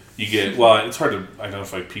 True. You get, well, it's hard to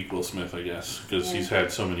identify peak Will Smith, I guess, because he's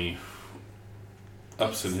had so many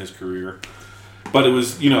ups in his career. But it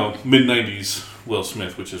was, mid-90s Will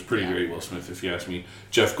Smith, which is pretty great Will Smith, if you ask me.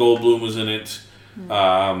 Jeff Goldblum was in it.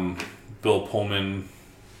 Bill Pullman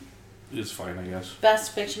is fine, I guess.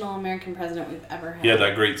 Best fictional American president we've ever had. Yeah,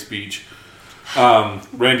 that great speech.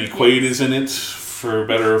 Randy Quaid is in it, for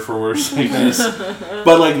better or for worse, I guess.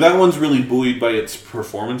 But, like, that one's really buoyed by its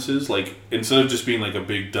performances. Like, instead of just being, like, a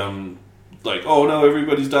big, dumb, like, oh, no,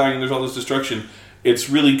 everybody's dying and there's all this destruction, it's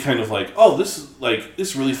really kind of like, oh, this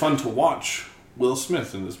is really fun to watch Will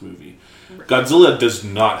Smith in this movie. Right. Godzilla does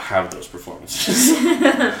not have those performances.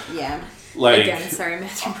 Yeah. Like, again, sorry,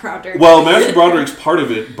 Matthew Broderick. Well, Matthew Broderick's part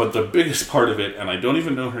of it, but the biggest part of it, and I don't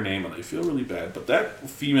even know her name, and I feel really bad, but that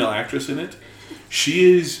female actress in it,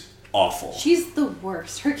 she is awful. She's the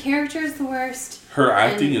worst. Her character is the worst. Her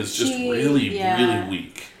acting is just really, really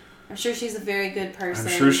weak. I'm sure she's a very good person.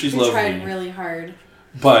 I'm sure she's lovely. Tried really hard.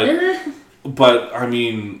 But I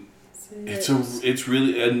mean, it's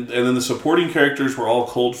really, and then the supporting characters were all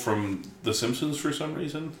culled from The Simpsons for some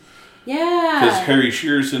reason. Yeah. Because Harry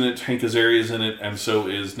Shearer's in it, Hank Azaria's in it, and so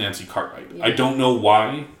is Nancy Cartwright. Yeah. I don't know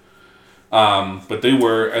why, but they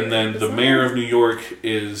were. And then the mayor of New York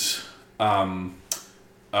is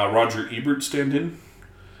Roger Ebert stand-in,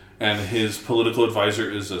 and his political advisor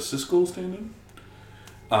is a Siskel stand-in.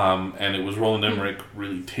 And it was Roland Emmerich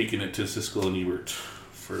really taking it to Siskel and Ebert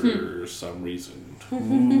for some reason.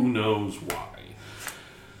 Who knows why?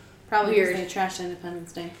 Probably because they trashed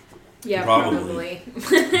Independence Day. Yeah, probably.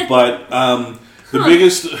 But the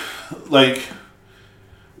biggest, like,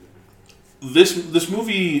 this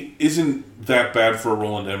movie isn't that bad for a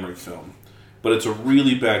Roland Emmerich film, but it's a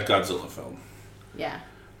really bad Godzilla film. Yeah.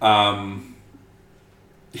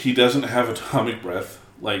 He doesn't have atomic breath.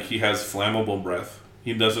 Like, he has flammable breath.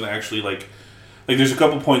 He doesn't actually, like there's a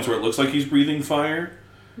couple points where it looks like he's breathing fire,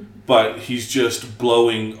 but he's just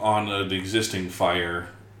blowing on an existing fire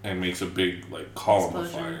and makes a big, like, column of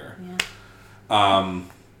fire. Yeah.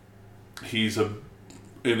 He's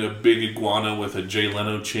in a big iguana with a Jay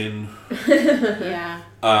Leno chin. Yeah.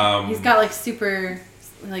 He's got, he's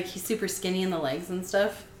super skinny in the legs and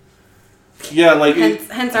stuff. Yeah, like...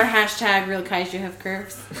 Hence our hashtag, real kaiju have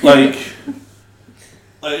curves. Like,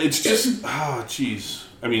 it's just... Oh, jeez.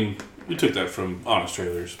 I mean, you took that from Honest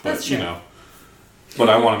Trailers, but, that's true. But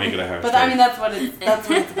I want to make it a hashtag. But, I mean, that's what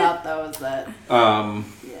it's about, though, is that...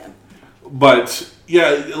 Yeah. But,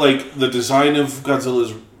 yeah, like, the design of Godzilla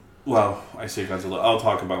is... Well, I say Godzilla. I'll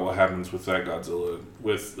talk about what happens with that Godzilla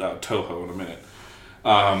with Toho in a minute.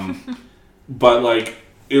 But, like,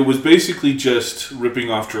 it was basically just ripping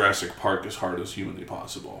off Jurassic Park as hard as humanly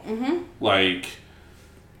possible. Mm-hmm. Like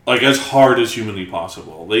as hard as humanly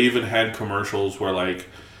possible. They even had commercials where, like,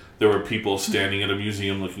 there were people standing at a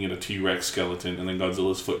museum looking at a T-Rex skeleton, and then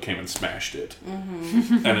Godzilla's foot came and smashed it.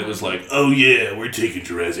 Mm-hmm. And it was like, oh yeah, we're taking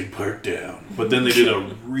Jurassic Park down. But then they did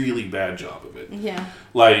a really bad job of it. Yeah.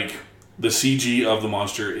 Like, the CG of the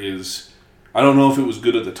monster is... I don't know if it was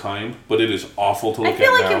good at the time, but it is awful to look at now.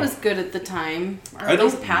 I feel like it was good at the time. Or at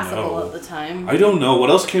least passable at the time. I don't know. What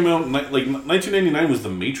else came out? Like, 1999 was The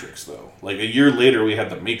Matrix, though. Like, a year later, we had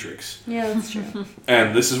The Matrix. Yeah, that's true.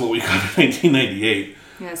 And this is what we got in 1998.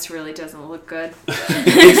 Yeah, this really doesn't look good.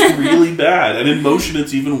 It's really bad. And in motion,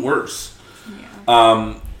 it's even worse. Yeah.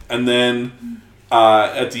 And then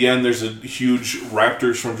at the end, there's a huge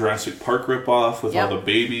Raptors from Jurassic Park ripoff with all the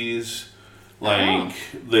babies. Like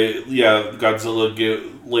Godzilla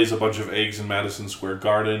lays a bunch of eggs in Madison Square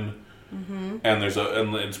Garden, and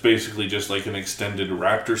it's basically just like an extended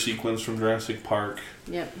raptor sequence from Jurassic Park.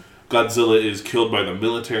 Yep. Godzilla is killed by the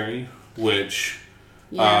military, which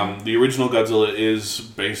the original Godzilla is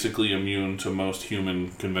basically immune to most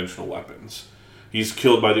human conventional weapons. He's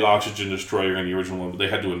killed by the oxygen destroyer in the original one, but they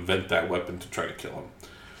had to invent that weapon to try to kill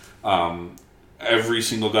him. Every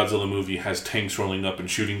single Godzilla movie has tanks rolling up and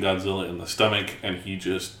shooting Godzilla in the stomach, and he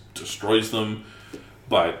just destroys them.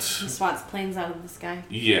 But he swats planes out of the sky.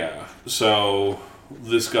 Yeah. So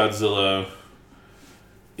this Godzilla,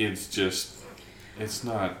 it's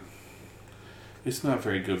not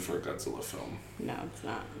very good for a Godzilla film. No, it's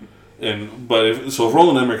not. But if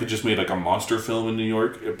Roland Emmerich had just made like a monster film in New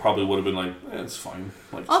York, it probably would have been like, it's fine.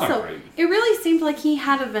 Like, it's also, not great. It really seemed like he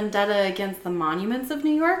had a vendetta against the monuments of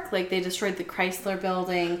New York. Like, they destroyed the Chrysler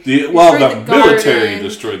Building. The military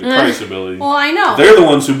destroyed the Chrysler Building. Well, I know. They're the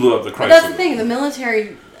ones who blew up the Chrysler Building. But that's the thing. The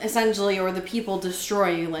military, essentially, or the people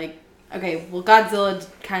destroy, like, okay, well, Godzilla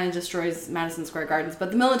kind of destroys Madison Square Gardens, but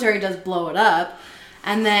the military does blow it up.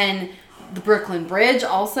 And then the Brooklyn Bridge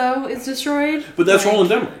also is destroyed. But that's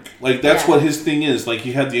Roland Emmerich. Like, that's what his thing is. Like,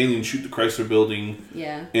 he had the aliens shoot the Chrysler Building.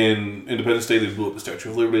 Yeah. In Independence Day, they blew up the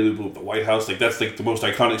Statue of Liberty. They blew up the White House. Like, that's like the most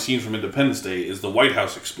iconic scene from Independence Day is the White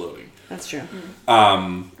House exploding. That's true.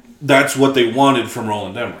 That's what they wanted from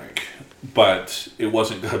Roland Emmerich. But it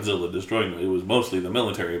wasn't Godzilla destroying them. It was mostly the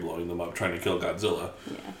military blowing them up, trying to kill Godzilla.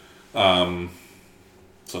 Yeah.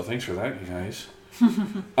 So thanks for that, you guys.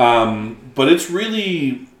 But it's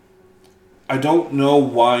really... I don't know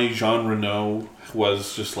why Jean Reno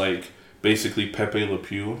was just like basically Pepe Le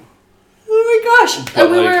Pew. Oh my gosh!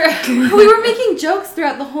 And we were making jokes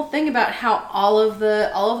throughout the whole thing about how all of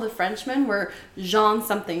the Frenchmen were Jean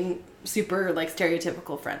something super like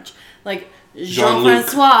stereotypical French, like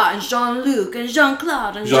Jean-Francois and Jean-Luc and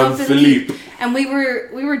Jean-Claude and Jean-Philippe. And we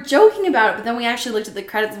were joking about it, but then we actually looked at the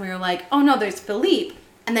credits and we were like, oh no, there's Philippe,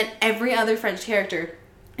 and then every other French character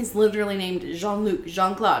is literally named Jean-Luc,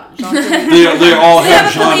 Jean-Claude, Jean-Philippe. they all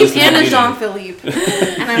have Jean Philippe and a Jean-Philippe.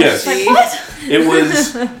 And I was like, what? It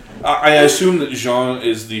was... I assume that Jean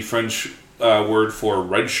is the French word for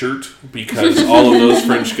red shirt, because all of those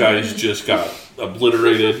French guys just got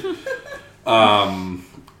obliterated.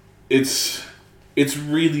 It's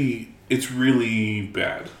really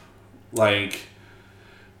bad. Like,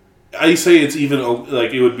 I say it's even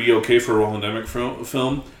like it would be okay for a Roland Emmerich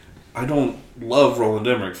film. I don't love Roland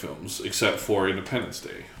Emmerich films except for Independence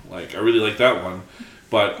Day. Like, I really like that one,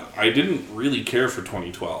 but I didn't really care for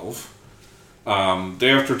 2012.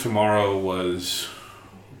 Day After Tomorrow was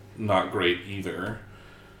not great either,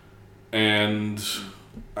 and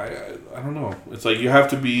I don't know. It's like you have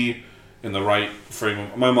to be in the right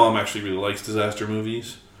frame. My mom actually really likes disaster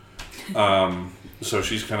movies, so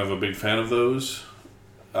she's kind of a big fan of those.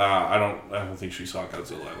 I don't think she saw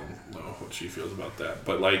Godzilla. I don't know what she feels about that.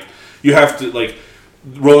 But like, you have to like,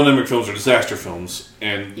 Roland Emmerich films are disaster films,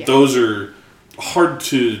 and those are hard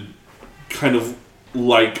to kind of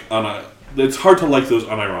like it's hard to like those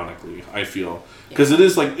unironically, I feel, because it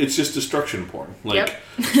is like it's just destruction porn. Like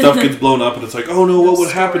stuff gets blown up, and it's like, oh no, what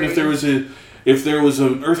would happen if there was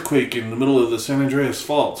an earthquake in the middle of the San Andreas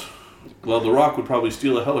Fault? Well, The Rock would probably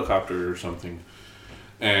steal a helicopter or something,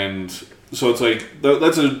 and so it's like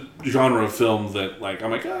that's a genre of film that like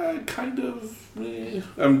I'm like I'm kind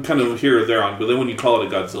of here or there on, but then when you call it a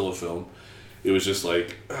Godzilla film, it was just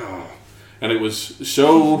like and it was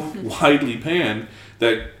so widely panned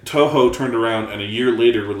that Toho turned around and a year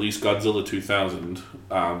later released Godzilla 2000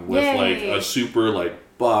 with like a super like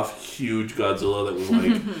buff, huge Godzilla that was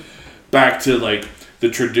like back to like the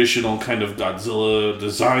traditional kind of Godzilla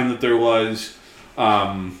design that there was.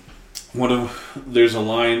 There's a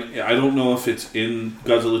line, I don't know if it's in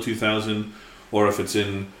Godzilla 2000 or if it's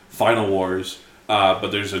in Final Wars, but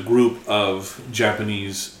there's a group of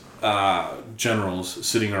Japanese generals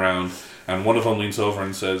sitting around, and one of them leans over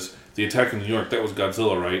and says, "The attack in New York, that was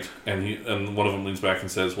Godzilla, right?" And one of them leans back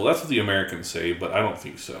and says, "Well, that's what the Americans say, but I don't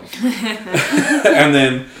think so." And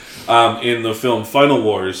then in the film Final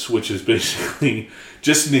Wars, which is basically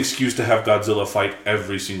just an excuse to have Godzilla fight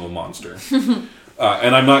every single monster.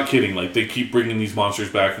 And I'm not kidding. Like, they keep bringing these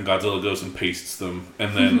monsters back, and Godzilla goes and pastes them.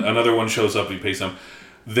 And then another one shows up, and he pastes them.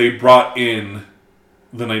 They brought in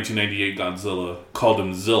the 1998 Godzilla, called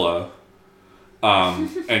him Zilla,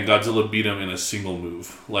 and Godzilla beat him in a single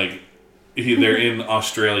move. Like, they're in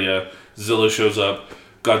Australia, Zilla shows up,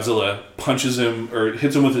 Godzilla punches him, or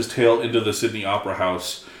hits him with his tail into the Sydney Opera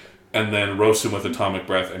House, and then roasts him with atomic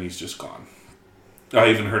breath, and he's just gone. I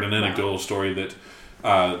even heard an anecdotal story that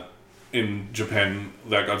in Japan,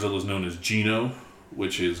 that Godzilla is known as Gino,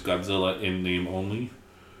 which is Godzilla in name only.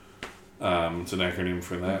 It's an acronym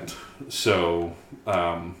for that. So,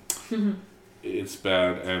 it's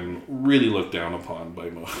bad and really looked down upon by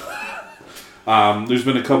most. There's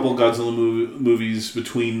been a couple Godzilla movies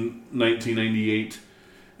between 1998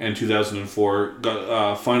 and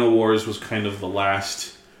 2004. Final Wars was kind of the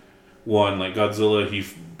last one. Like, Godzilla, he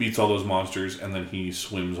beats all those monsters, and then he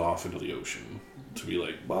swims off into the ocean to be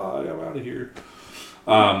like, bye, I'm out of here.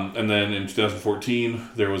 And then in 2014,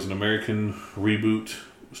 there was an American reboot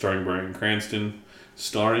starring Bryan Cranston.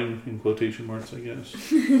 Starring, in quotation marks, I guess.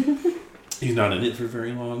 He's not in it for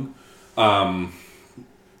very long.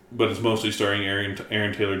 But it's mostly starring Aaron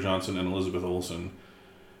Taylor-Johnson and Elizabeth Olsen.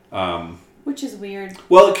 Which is weird.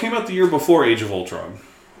 Well, it came out the year before Age of Ultron.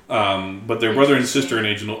 But they're brother and sister in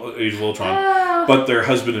Age of Ultron. But they're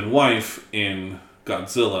husband and wife in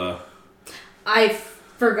Godzilla. I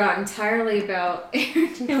forgot entirely about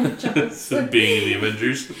Aaron Taylor-Johnson. Being in the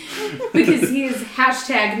Avengers. Because he is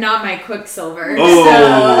hashtag not my Quicksilver. Oh,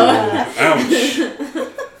 ouch.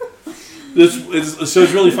 So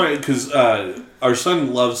it's really funny because our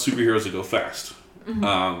son loves superheroes that go fast.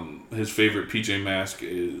 Mm-hmm. His favorite PJ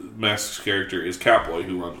Masks character is Catboy,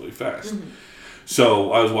 who runs really fast. Mm-hmm.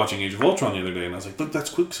 So I was watching Age of Ultron the other day, and I was like, look, that's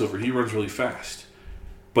Quicksilver. He runs really fast.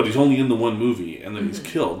 But he's only in the one movie, and then he's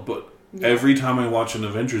killed. But every time I watch an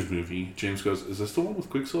Avengers movie, James goes, is this the one with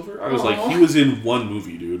Quicksilver? I was like, he was in one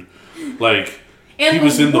movie, dude. Like, and he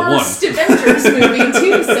was in the one. Avengers movie,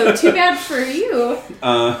 too, so too bad for you.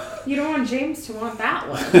 You don't want James to want that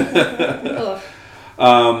one.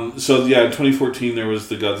 So, yeah, in 2014, there was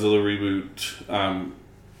the Godzilla reboot.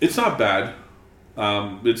 It's not bad.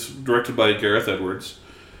 It's directed by Gareth Edwards.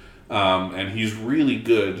 And he's really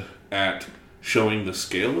good at showing the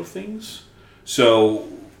scale of things. So,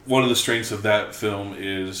 one of the strengths of that film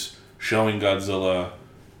is showing Godzilla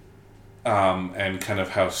and kind of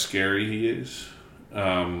how scary he is.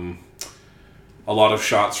 A lot of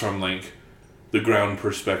shots from, like, the ground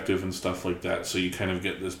perspective and stuff like that, so you kind of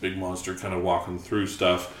get this big monster kind of walking through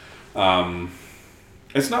stuff.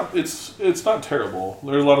 It's not terrible.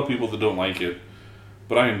 There's a lot of people that don't like it,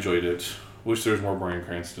 but I enjoyed it. Wish there was more Bryan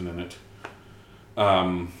Cranston in it.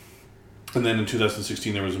 And then in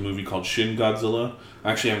 2016 there was a movie called Shin Godzilla.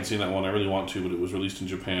 I actually haven't seen that one. I really want to, but it was released in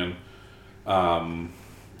Japan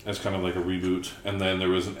as kind of like a reboot. And then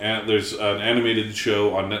there's an animated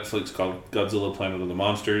show on Netflix called Godzilla Planet of the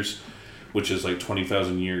Monsters, which is like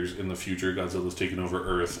 20,000 years in the future. Godzilla's taken over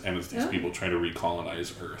Earth, and it's these people trying to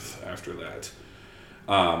recolonize Earth after that.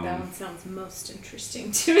 That one sounds most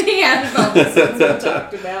interesting to me out of all the ones we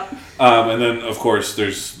talked about. And then, of course,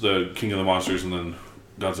 there's the King of the Monsters, and then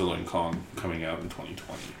Godzilla and Kong coming out in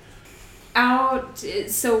 2020.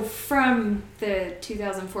 So from the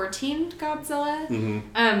 2014 Godzilla, mm-hmm.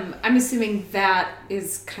 I'm assuming that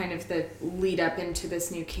is kind of the lead up into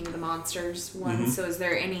this new King of the Monsters one. Mm-hmm. So is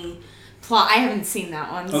there any plot? I haven't seen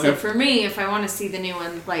that one. Okay. So for me, if I want to see the new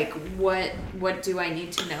one, like what do I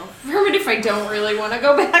need to know from it if I don't really want to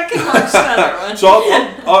go back and watch the other one? So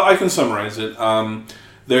I can summarize it.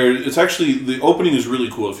 It's actually, the opening is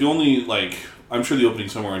really cool. If you only I'm sure the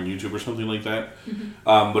opening's somewhere on YouTube or something like that.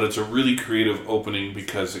 Mm-hmm. But it's a really creative opening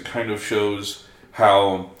because it kind of shows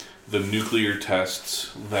how the nuclear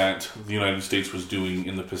tests that the United States was doing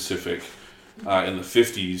in the Pacific in the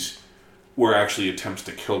 50s were actually attempts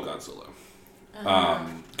to kill Godzilla.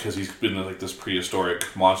 Because he's been like this prehistoric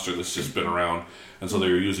monster that's just been around. And so they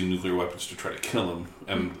were using nuclear weapons to try to kill him.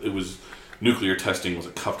 And nuclear testing was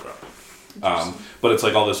a cover-up. But it's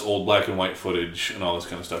like all this old black and white footage and all this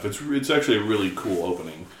kind of stuff. It's actually a really cool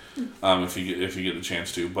opening if you get the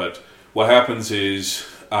chance to. But what happens is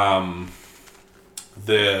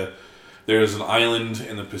there's an island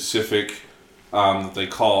in the Pacific that they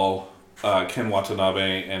call Ken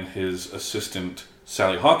Watanabe and his assistant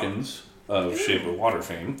Sally Hawkins of Shape of Water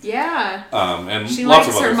fame. Yeah. And she lots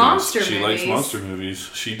likes of other her things. monster She movies. likes monster movies.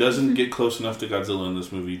 She doesn't get close enough to Godzilla in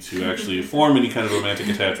this movie to actually form any kind of romantic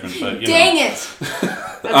attachment. But Dang it!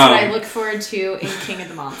 That's what I look forward to in King of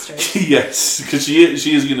the Monsters. Yes, because she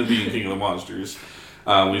is going to be in King of the Monsters.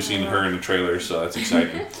 We've seen her in the trailer, so that's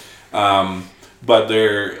exciting. But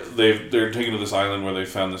they're taken to this island where they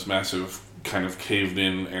found this massive kind of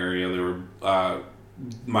caved-in area. They were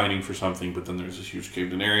mining for something, but then there's this huge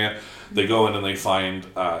caved-in area. They go in and they find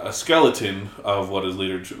a skeleton of what is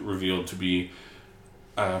later revealed to be...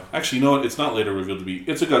 actually, you know what? It's not later revealed to be...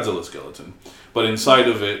 It's a Godzilla skeleton. But inside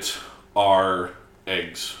of it are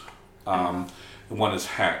eggs. And one is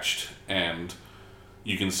hatched, and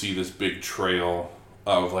you can see this big trail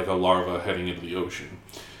of like a larva heading into the ocean.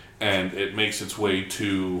 And it makes its way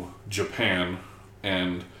to Japan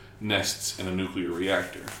and nests in a nuclear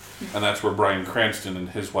reactor. And that's where Bryan Cranston and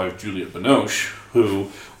his wife Juliette Binoche,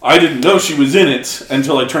 who I didn't know she was in it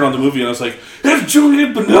until I turned on the movie and I was like, it's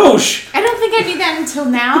Juliette Binoche! I don't think I knew that until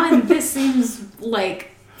now, and this seems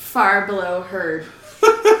like far below her.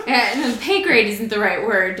 And pay grade isn't the right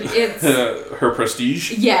word. It's her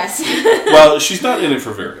prestige? Yes. Well, she's not in it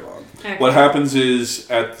for very long. Okay. What happens is,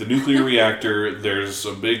 at the nuclear reactor, there's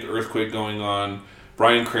a big earthquake going on.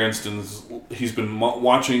 Bryan Cranston's, he's been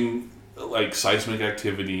watching, like, seismic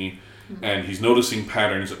activity, and he's noticing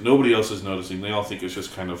patterns that nobody else is noticing. They all think it's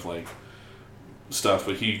just kind of, like, stuff,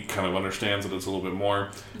 but he kind of understands that it's a little bit more.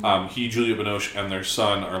 He, Juliette Binoche, and their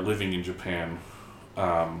son are living in Japan.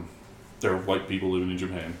 They're white people living in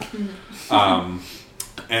Japan.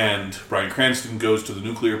 And Bryan Cranston goes to the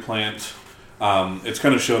nuclear plant. It's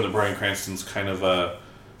kind of shown that Bryan Cranston's kind of a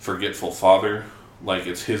forgetful father. Like,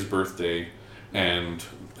 it's his birthday, and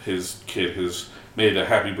his kid has made a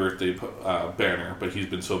happy birthday banner, but he's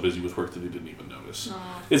been so busy with work that he didn't even notice. Aww.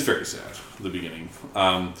 It's very sad, the beginning.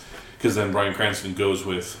 Because then Bryan Cranston goes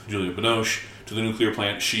with Juliette Binoche to the nuclear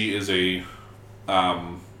plant. She is a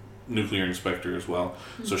nuclear inspector as well.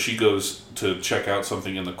 So she goes to check out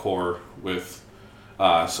something in the core with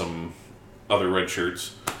some other red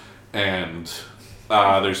shirts. And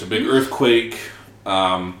there's a big earthquake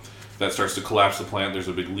that starts to collapse the plant. There's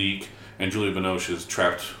a big leak, and Juliette Binoche is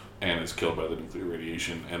trapped and is killed by the nuclear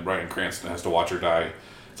radiation. And Bryan Cranston has to watch her die.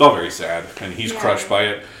 It's all very sad, and he's crushed by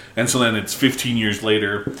it. And so then it's 15 years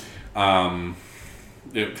later.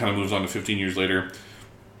 It kind of moves on to 15 years later.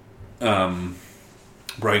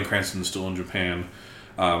 Bryan Cranston's still in Japan,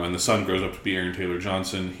 and the son grows up to be Aaron Taylor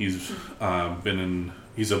Johnson. He's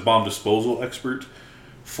he's a bomb disposal expert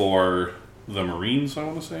for the Marines, I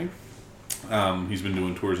want to say. He's been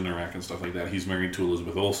doing tours in Iraq and stuff like that. He's married to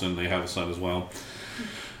Elizabeth Olsen. They have a son as well.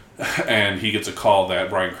 And he gets a call that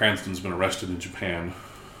Bryan Cranston's been arrested in Japan.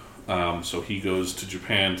 So he goes to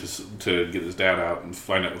Japan to get his dad out and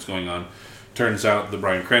find out what's going on. Turns out that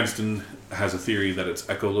Bryan Cranston has a theory that it's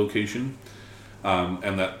echolocation,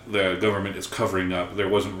 and that the government is covering up. There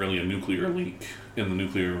wasn't really a nuclear leak in the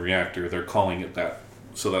nuclear reactor. They're calling it that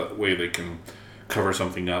so that way they can cover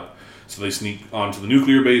something up. So they sneak onto the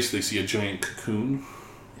nuclear base. They see a giant cocoon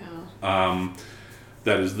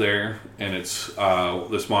that is there, and it's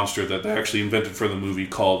this monster that they actually invented for the movie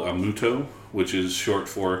called a Muto, which is short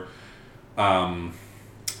for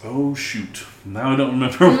oh shoot, now I don't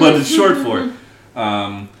remember what it's short for.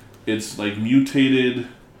 It's like mutated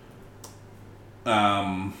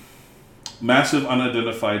massive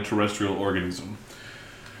unidentified terrestrial organism,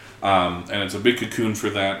 and it's a big cocoon for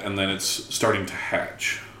that, and then it's starting to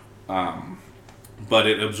hatch. But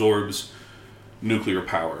it absorbs nuclear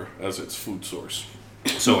power as its food source.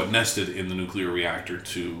 So it nested in the nuclear reactor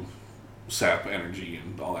to sap energy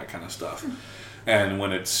and all that kind of stuff. And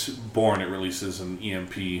when it's born, it releases an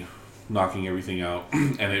EMP, knocking everything out,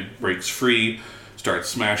 and it breaks free, starts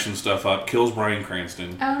smashing stuff up, kills Bryan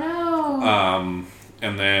Cranston. Oh no!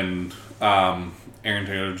 And then Aaron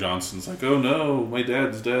Taylor Johnson's like, "Oh no, my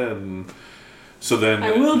dad's dead." And so then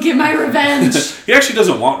I will get my revenge. He actually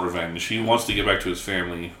doesn't want revenge. He wants to get back to his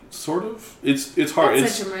family. Sort of. It's hard.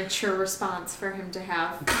 That's such a mature response for him to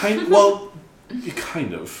have. Kind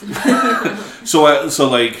of. So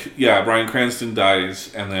like, yeah, Bryan Cranston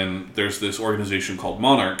dies, and then there's this organization called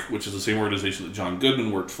Monarch, which is the same organization that John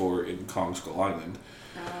Goodman worked for in Kong Skull Island.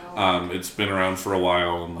 Oh. It's been around for a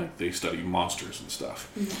while, and like they study monsters and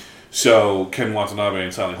stuff. Mm-hmm. So Ken Watanabe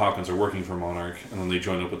and Sally Hawkins are working for Monarch, and then they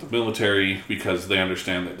join up with the military because they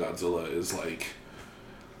understand that Godzilla is like...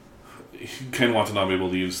 Ken Watanabe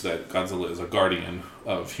believes that Godzilla is a guardian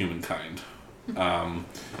of humankind,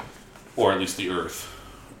 or at least the Earth,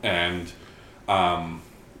 and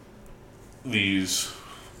these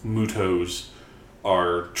Mutos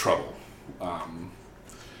are trouble.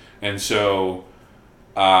 And so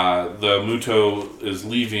the Muto is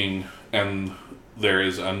leaving, and there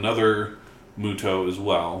is another Muto as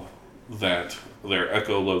well that they're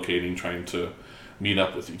echolocating, trying to meet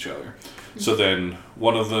up with each other. So then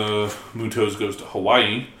one of the Mutos goes to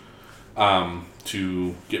Hawaii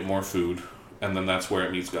to get more food, and then that's where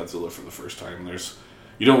it meets Godzilla for the first time.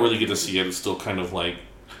 You don't really get to see it. It's still kind of like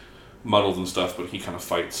muddled and stuff, but he kind of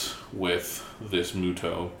fights with this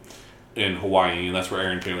Muto in Hawaii, and that's where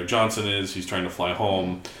Aaron Taylor Johnson is. He's trying to fly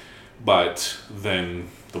home, but then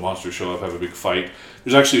the monsters show up, have a big fight.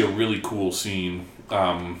 There's actually a really cool scene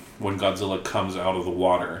when Godzilla comes out of the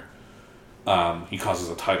water. He causes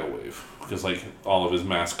a tidal wave because like all of his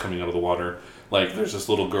mass coming out of the water Like, there's this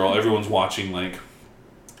little girl, everyone's watching, like,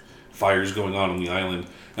 fires going on the island,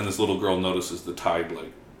 and this little girl notices the tide,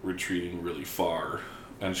 like, retreating really far,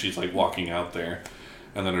 and she's, like, walking out there,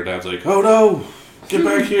 and then her dad's like, oh no, get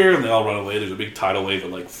back here, and they all run away. There's a big tidal wave that,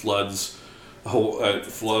 like, floods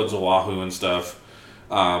Oahu and stuff.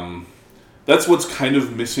 That's what's kind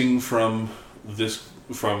of missing from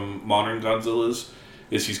modern Godzilla's,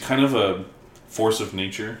 is he's kind of a force of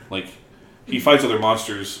nature. Like, he fights other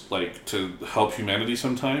monsters, like, to help humanity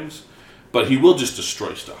sometimes, but he will just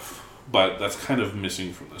destroy stuff. But that's kind of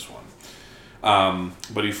missing from this one.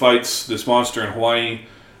 But he fights this monster in Hawaii.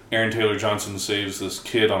 Aaron Taylor Johnson saves this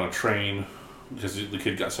kid on a train, because the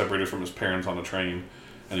kid got separated from his parents on a train,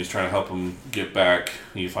 and he's trying to help him get back.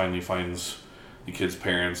 He finally finds the kid's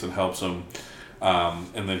parents and helps him.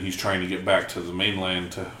 And then he's trying to get back to the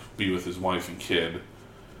mainland to be with his wife and kid.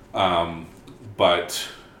 But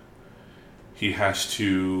he has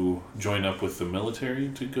to join up with the military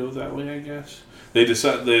to go that way, I guess. They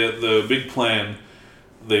decide the big plan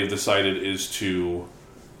they've decided is to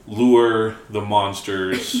lure the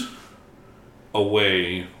monsters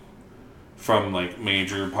away from, like,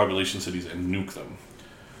 major population cities and nuke them.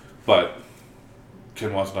 But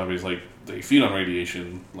Ken Watanabe's like, they feed on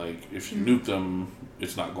radiation. Like, if you nuke them,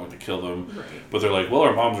 it's not going to kill them. Right. But they're like, well,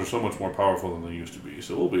 our bombs are so much more powerful than they used to be,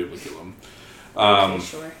 so we'll be able to kill them. Okay,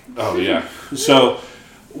 sure. Oh, yeah. So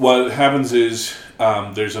what happens is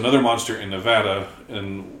there's another monster in Nevada,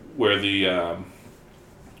 and where the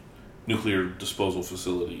nuclear disposal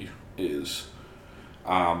facility is.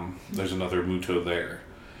 There's another Muto there.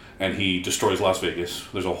 And he destroys Las Vegas.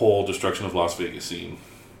 There's a whole destruction of Las Vegas scene.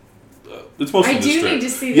 It's mostly the strip. I do need to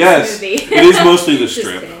see this movie. It is mostly the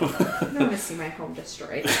strip. I don't want to see my home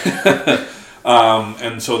destroyed.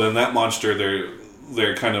 And so then that monster,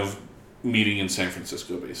 they're kind of meeting in San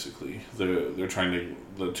Francisco, basically.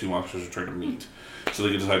 The two monsters are trying to meet. So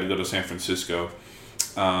they decide to go to San Francisco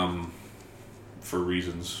for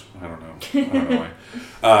reasons. I don't know why.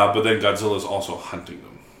 But then Godzilla's also hunting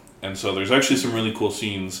them. And so there's actually some really cool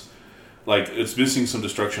scenes. Like, it's missing some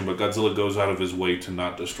destruction, but Godzilla goes out of his way to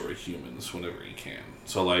not destroy humans whenever he can.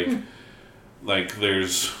 So, like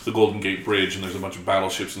there's the Golden Gate Bridge, and there's a bunch of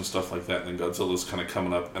battleships and stuff like that, and then Godzilla's kind of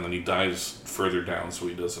coming up, and then he dives further down so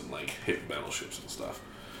he doesn't, like, hit battleships and stuff.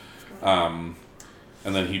 And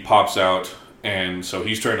then he pops out, and so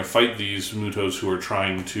he's trying to fight these Mutos who are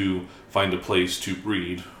trying to find a place to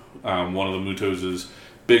breed. One of the Mutos is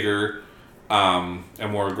bigger,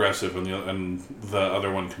 and more aggressive, and the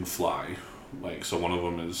other one can fly. Like, so one of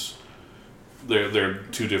them is they're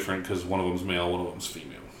two different, because one of them's male, one of them's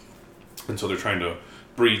female, and so they're trying to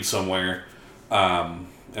breed somewhere, and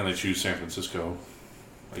they choose San Francisco,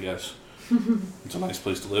 I guess. It's a nice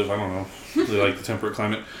place to live. I don't know. They like the temperate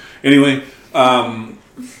climate. Anyway,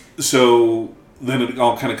 so then it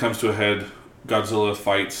all kind of comes to a head. Godzilla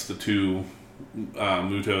fights the two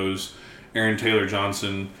Mutos. Aaron Taylor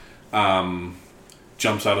Johnson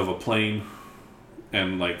jumps out of a plane,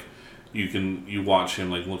 and, like, you watch him,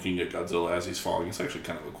 like, looking at Godzilla as he's falling. It's actually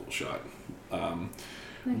kind of a cool shot.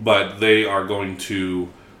 But they are going to,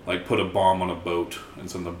 like, put a bomb on a boat and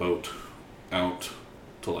send the boat out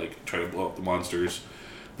to, like, try to blow up the monsters.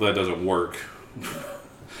 But that doesn't work.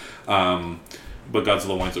 But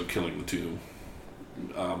Godzilla winds up killing the two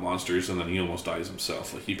monsters, and then he almost dies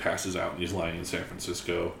himself. Like, he passes out and he's lying in San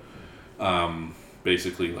Francisco.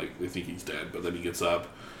 Basically, like, they think he's dead, but then he gets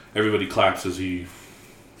up. Everybody claps as he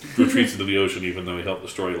retreats into the ocean, even though he helped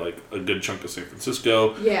destroy, like, a good chunk of San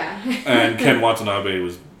Francisco. Yeah. And Ken Watanabe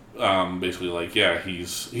was basically like, yeah,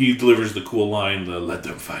 he delivers the cool line, the "let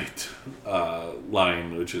them fight"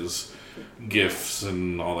 line, which is gifts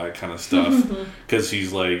and all that kind of stuff. Because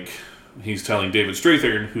he's telling David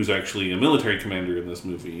Strathairn, who's actually a military commander in this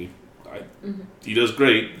movie, he does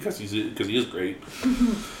great, because he is great.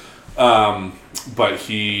 But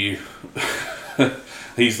he's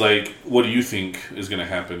like, what do you think is going to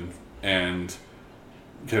happen? And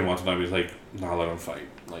Ken Watanabe's like, nah, let him fight.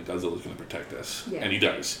 Like, Godzilla's going to protect us. Yeah. And he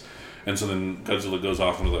does. And so then Godzilla goes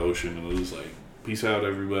off into the ocean, and it was like, peace out,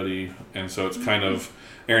 everybody. And so it's kind of,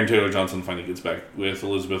 Aaron Taylor Johnson finally gets back with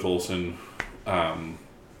Elizabeth Olsen and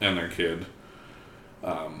their kid.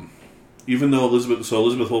 Even though Elizabeth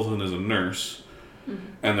Olsen is a nurse,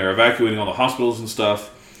 and they're evacuating all the hospitals and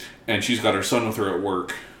stuff, and she's got her son with her at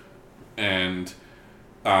work, and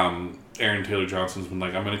Aaron Taylor Johnson's been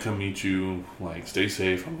like, I'm going to come meet you, like, stay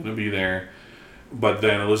safe, I'm going to be there. But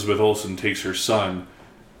then Elizabeth Olsen takes her son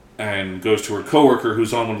and goes to her coworker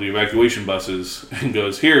who's on one of the evacuation buses and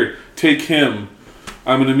goes, here, take him.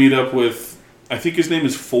 I'm going to meet up with, I think his name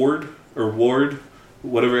is Ford or Ward,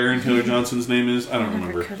 whatever Aaron Taylor Johnson's name is. I don't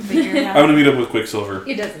remember. I'm going to meet up with Quicksilver.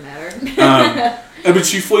 It doesn't matter. But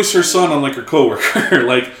she foists her son on like her coworker.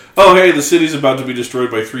 Like, oh hey, the city's about to be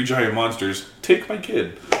destroyed by 3 giant monsters. Take my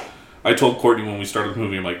kid. I told Courtney when we started the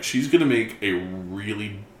movie, I'm like, she's going to make a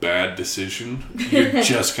really bad decision. You're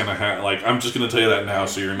just going to have, like, I'm just going to tell you that now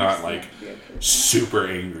so you're not, like, super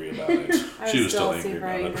angry about it. She was still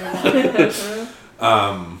angry about it.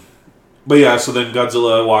 But yeah, so then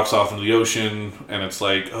Godzilla walks off into the ocean, and it's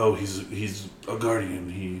like, oh, he's a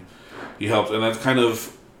guardian. He helped. And that's kind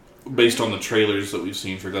of, based on the trailers that we've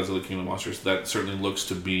seen for Godzilla King of Monsters, that certainly looks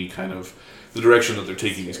to be kind of the direction that they're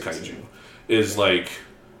taking these kaiju. Is like,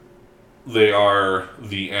 they are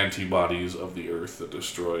the antibodies of the earth that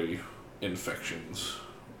destroy infections.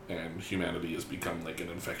 And humanity has become like an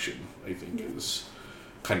infection, I think, is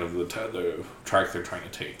kind of the track they're trying to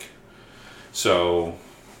take. So,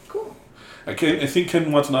 cool. I think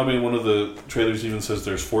Ken Watanabe in one of the trailers even says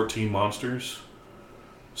there's 14 monsters.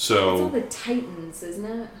 So it's all the Titans, isn't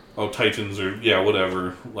it? Oh, Titans or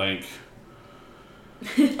whatever. Like,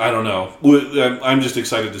 I don't know. I'm just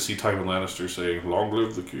excited to see Tywin Lannister say "Long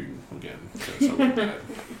live the king" again. Like that.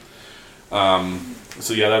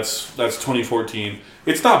 So yeah, that's 2014.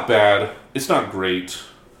 It's not bad. It's not great.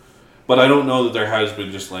 But I don't know that there has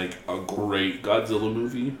been just like a great Godzilla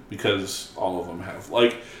movie because all of them have.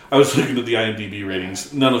 Like, I was looking at the IMDb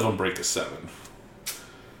ratings. None of them break a 7.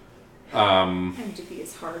 IMDb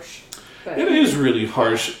is harsh. But it is really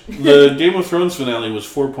harsh. The Game of Thrones finale was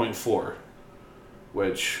 4.4,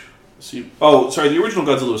 which the original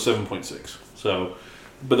Godzilla was 7.6. So,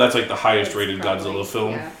 but that's like the highest rated probably, Godzilla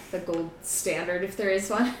film. Yeah, the gold standard if there is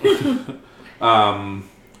one.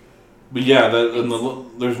 But yeah,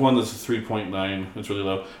 there's one that's a 3.9. It's really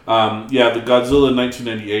low. The Godzilla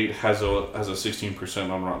 1998 has a 16%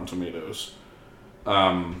 on Rotten Tomatoes.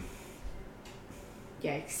 Yikes.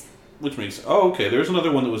 Which makes... Oh, okay. There's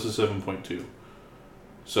another one that was a 7.2.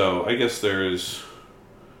 So, I guess there is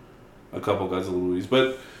a couple Godzilla movies.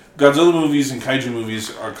 But Godzilla movies and kaiju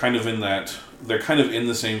movies are kind of in that... They're kind of in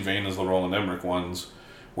the same vein as the Roland Emmerich ones,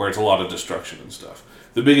 where it's a lot of destruction and stuff.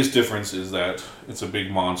 The biggest difference is that it's a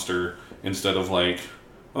big monster instead of like,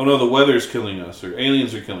 oh no, the weather's killing us, or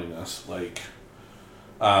aliens are killing us. Like,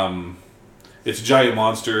 it's a giant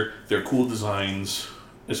monster. They're cool designs,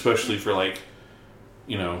 especially for like,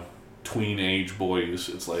 tween age boys.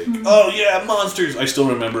 It's like, oh yeah, monsters. I still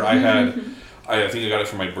remember I think I got it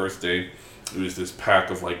for my birthday. It was this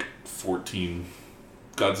pack of like 14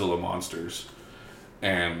 Godzilla monsters.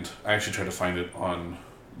 And I actually tried to find it on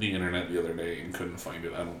the internet the other day and couldn't find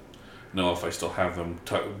it. I don't know if I still have them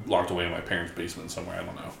locked away in my parents' basement somewhere. I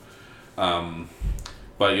don't know.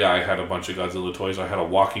 But yeah, I had a bunch of Godzilla toys. I had a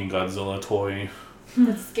walking Godzilla toy.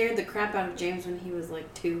 That scared the crap out of James when he was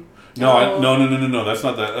like 2. No. That's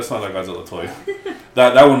not that Godzilla toy.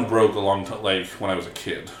 that one broke a long time, like when I was a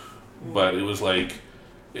kid. But it was like,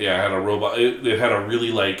 I had a robot. It had a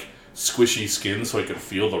really like squishy skin, so I could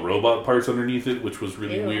feel the robot parts underneath it, which was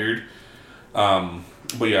really weird.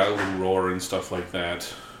 But yeah, it would roar and stuff like that.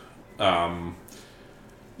 Godzilla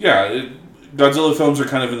films are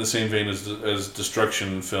kind of in the same vein as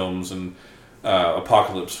destruction films and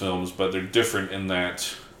apocalypse films, but they're different in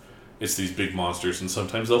that it's these big monsters and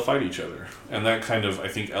sometimes they'll fight each other. And that kind of, I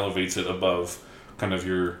think, elevates it above kind of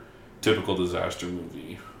your typical disaster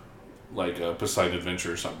movie, like a Poseidon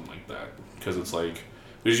Adventure or something like that. Because it's like,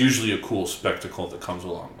 there's usually a cool spectacle that comes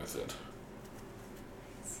along with it.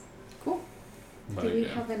 Cool. Do we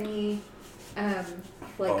have any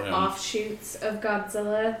offshoots of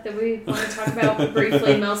Godzilla that we want to talk about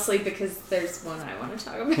briefly, mostly because there's one I want to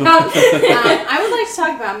talk about? I would like to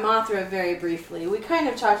talk about Mothra very briefly. We kind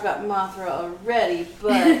of talked about Mothra already,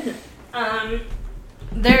 but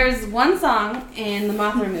there's one song in the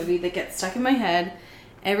Mothra movie that gets stuck in my head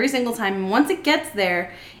every single time, and once it gets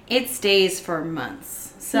there, it stays for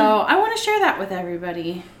months. So I want to share that with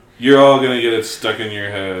everybody. You're all going to get it stuck in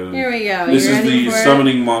your head. Here we go. This is the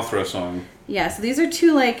Summoning Mothra song. Yeah, so these are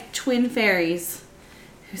 2 like twin fairies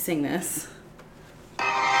who sing this.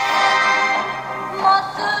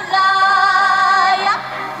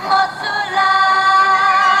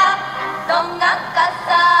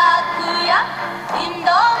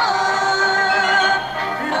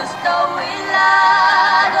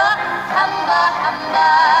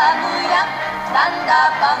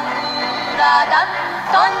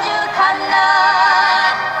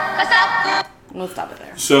 We'll stop it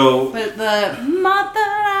there. So, but the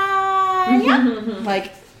Mothra,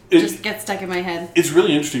 like, just gets stuck in my head. It's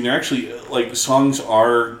really interesting. They're actually, like, songs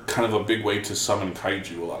are kind of a big way to summon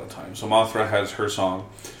kaiju a lot of times. So Mothra has her song.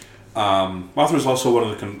 Mothra is also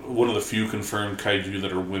one of the few confirmed kaiju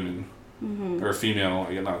that are women. Or female,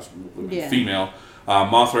 not women, female.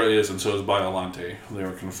 Mothra is, and so is Biollante. They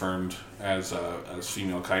were confirmed as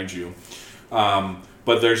female kaiju.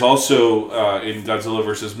 But there's also, in Godzilla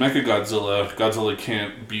vs. Mechagodzilla, Godzilla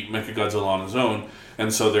can't beat Mechagodzilla on his own,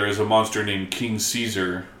 and so there is a monster named King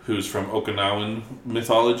Caesar, who's from Okinawan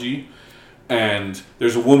mythology, and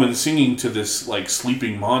there's a woman singing to this, like,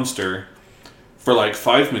 sleeping monster for, like,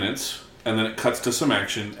 5 minutes, and then it cuts to some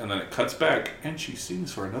action, and then it cuts back, and she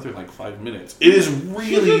sings for another, like, 5 minutes. It is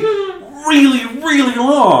really, really, really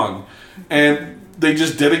long! And they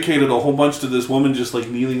just dedicated a whole bunch to this woman just, like,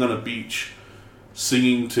 kneeling on a beach,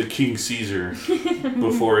 singing to King Caesar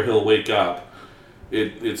before he'll wake up.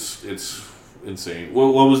 It's insane.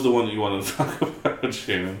 What was the one that you wanted to talk about,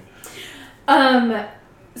 Shannon?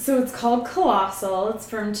 So it's called Colossal. It's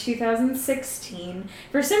from 2016.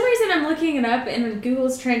 For some reason, I'm looking it up, and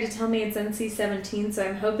Google's trying to tell me it's NC-17, so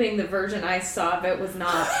I'm hoping the version I saw of it was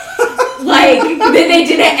not, like, that they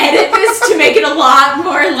didn't edit this to make it a lot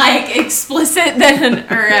more, like, explicit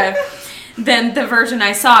than the version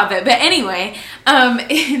I saw of it. But anyway,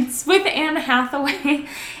 it's with Anne Hathaway,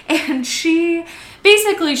 and she's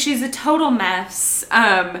a total mess,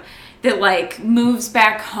 that, like, moves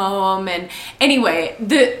back home. And anyway,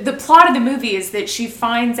 the plot of the movie is that she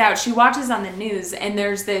finds out, she watches on the news, and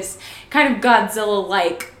there's this kind of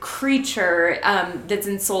Godzilla-like creature that's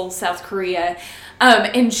in Seoul, South Korea.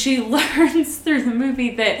 And she learns through the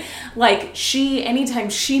movie that, like, anytime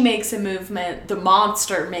she makes a movement, the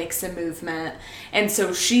monster makes a movement. And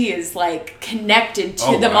so she is, like, connected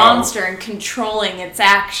to the monster and controlling its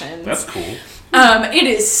actions. That's cool. It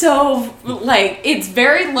is so, like, it's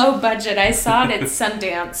very low budget. I saw it at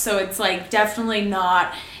Sundance, so it's, like, definitely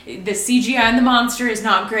not, the CGI on the monster is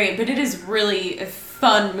not great, but it is really a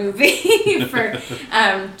fun movie for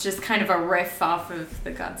just kind of a riff off of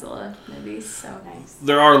the Godzilla movies. So nice.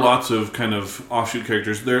 There are lots of kind of offshoot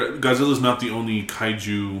characters. Godzilla's not the only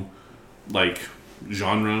kaiju, like,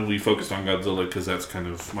 genre. We focused on Godzilla because that's kind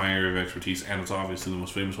of my area of expertise, and it's obviously the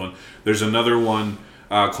most famous one. There's another one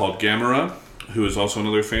called Gamera, who is also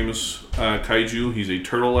another famous kaiju. He's a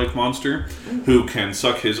turtle-like monster who can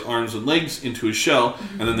suck his arms and legs into his shell,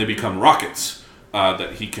 and then they become rockets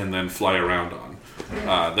that he can then fly around on.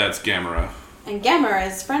 That's Gamera. And Gamera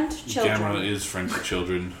is friend to children. Gamera is friend to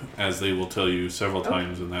children, as they will tell you several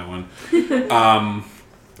times in that one.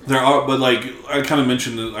 There are, but, like, I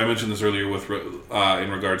mentioned this earlier with in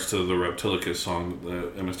regards to the Reptilicus song,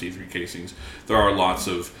 the MST3 casings. There are lots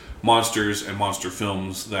of monsters and monster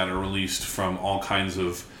films that are released from all kinds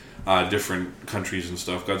of different countries and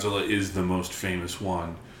stuff. Godzilla is the most famous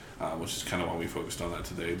one, which is kind of why we focused on that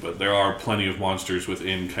today. But there are plenty of monsters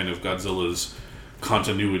within kind of Godzilla's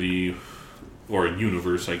continuity, or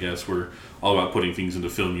universe, I guess. We're all about putting things into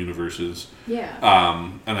film universes. Yeah.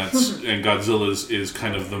 And Godzilla's is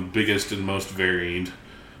kind of the biggest and most varied,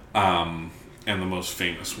 and the most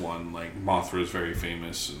famous one. Like, Mothra is very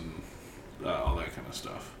famous, and all that kind of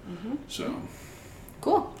stuff. Mm-hmm. So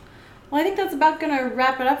cool. Well, I think that's about gonna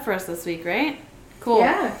wrap it up for us this week, right? Cool.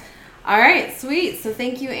 Yeah. All right, sweet. So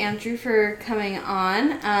thank you, Andrew, for coming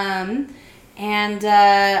on.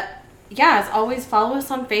 Yeah, as always, follow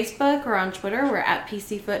us on Facebook or on Twitter. We're at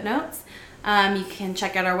PC Footnotes. You can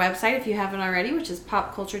check out our website if you haven't already, which is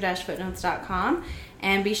popculture-footnotes.com.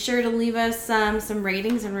 And be sure to leave us some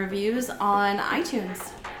ratings and reviews on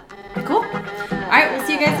iTunes. Cool. All right, we'll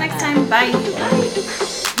see you guys next time.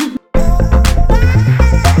 Bye.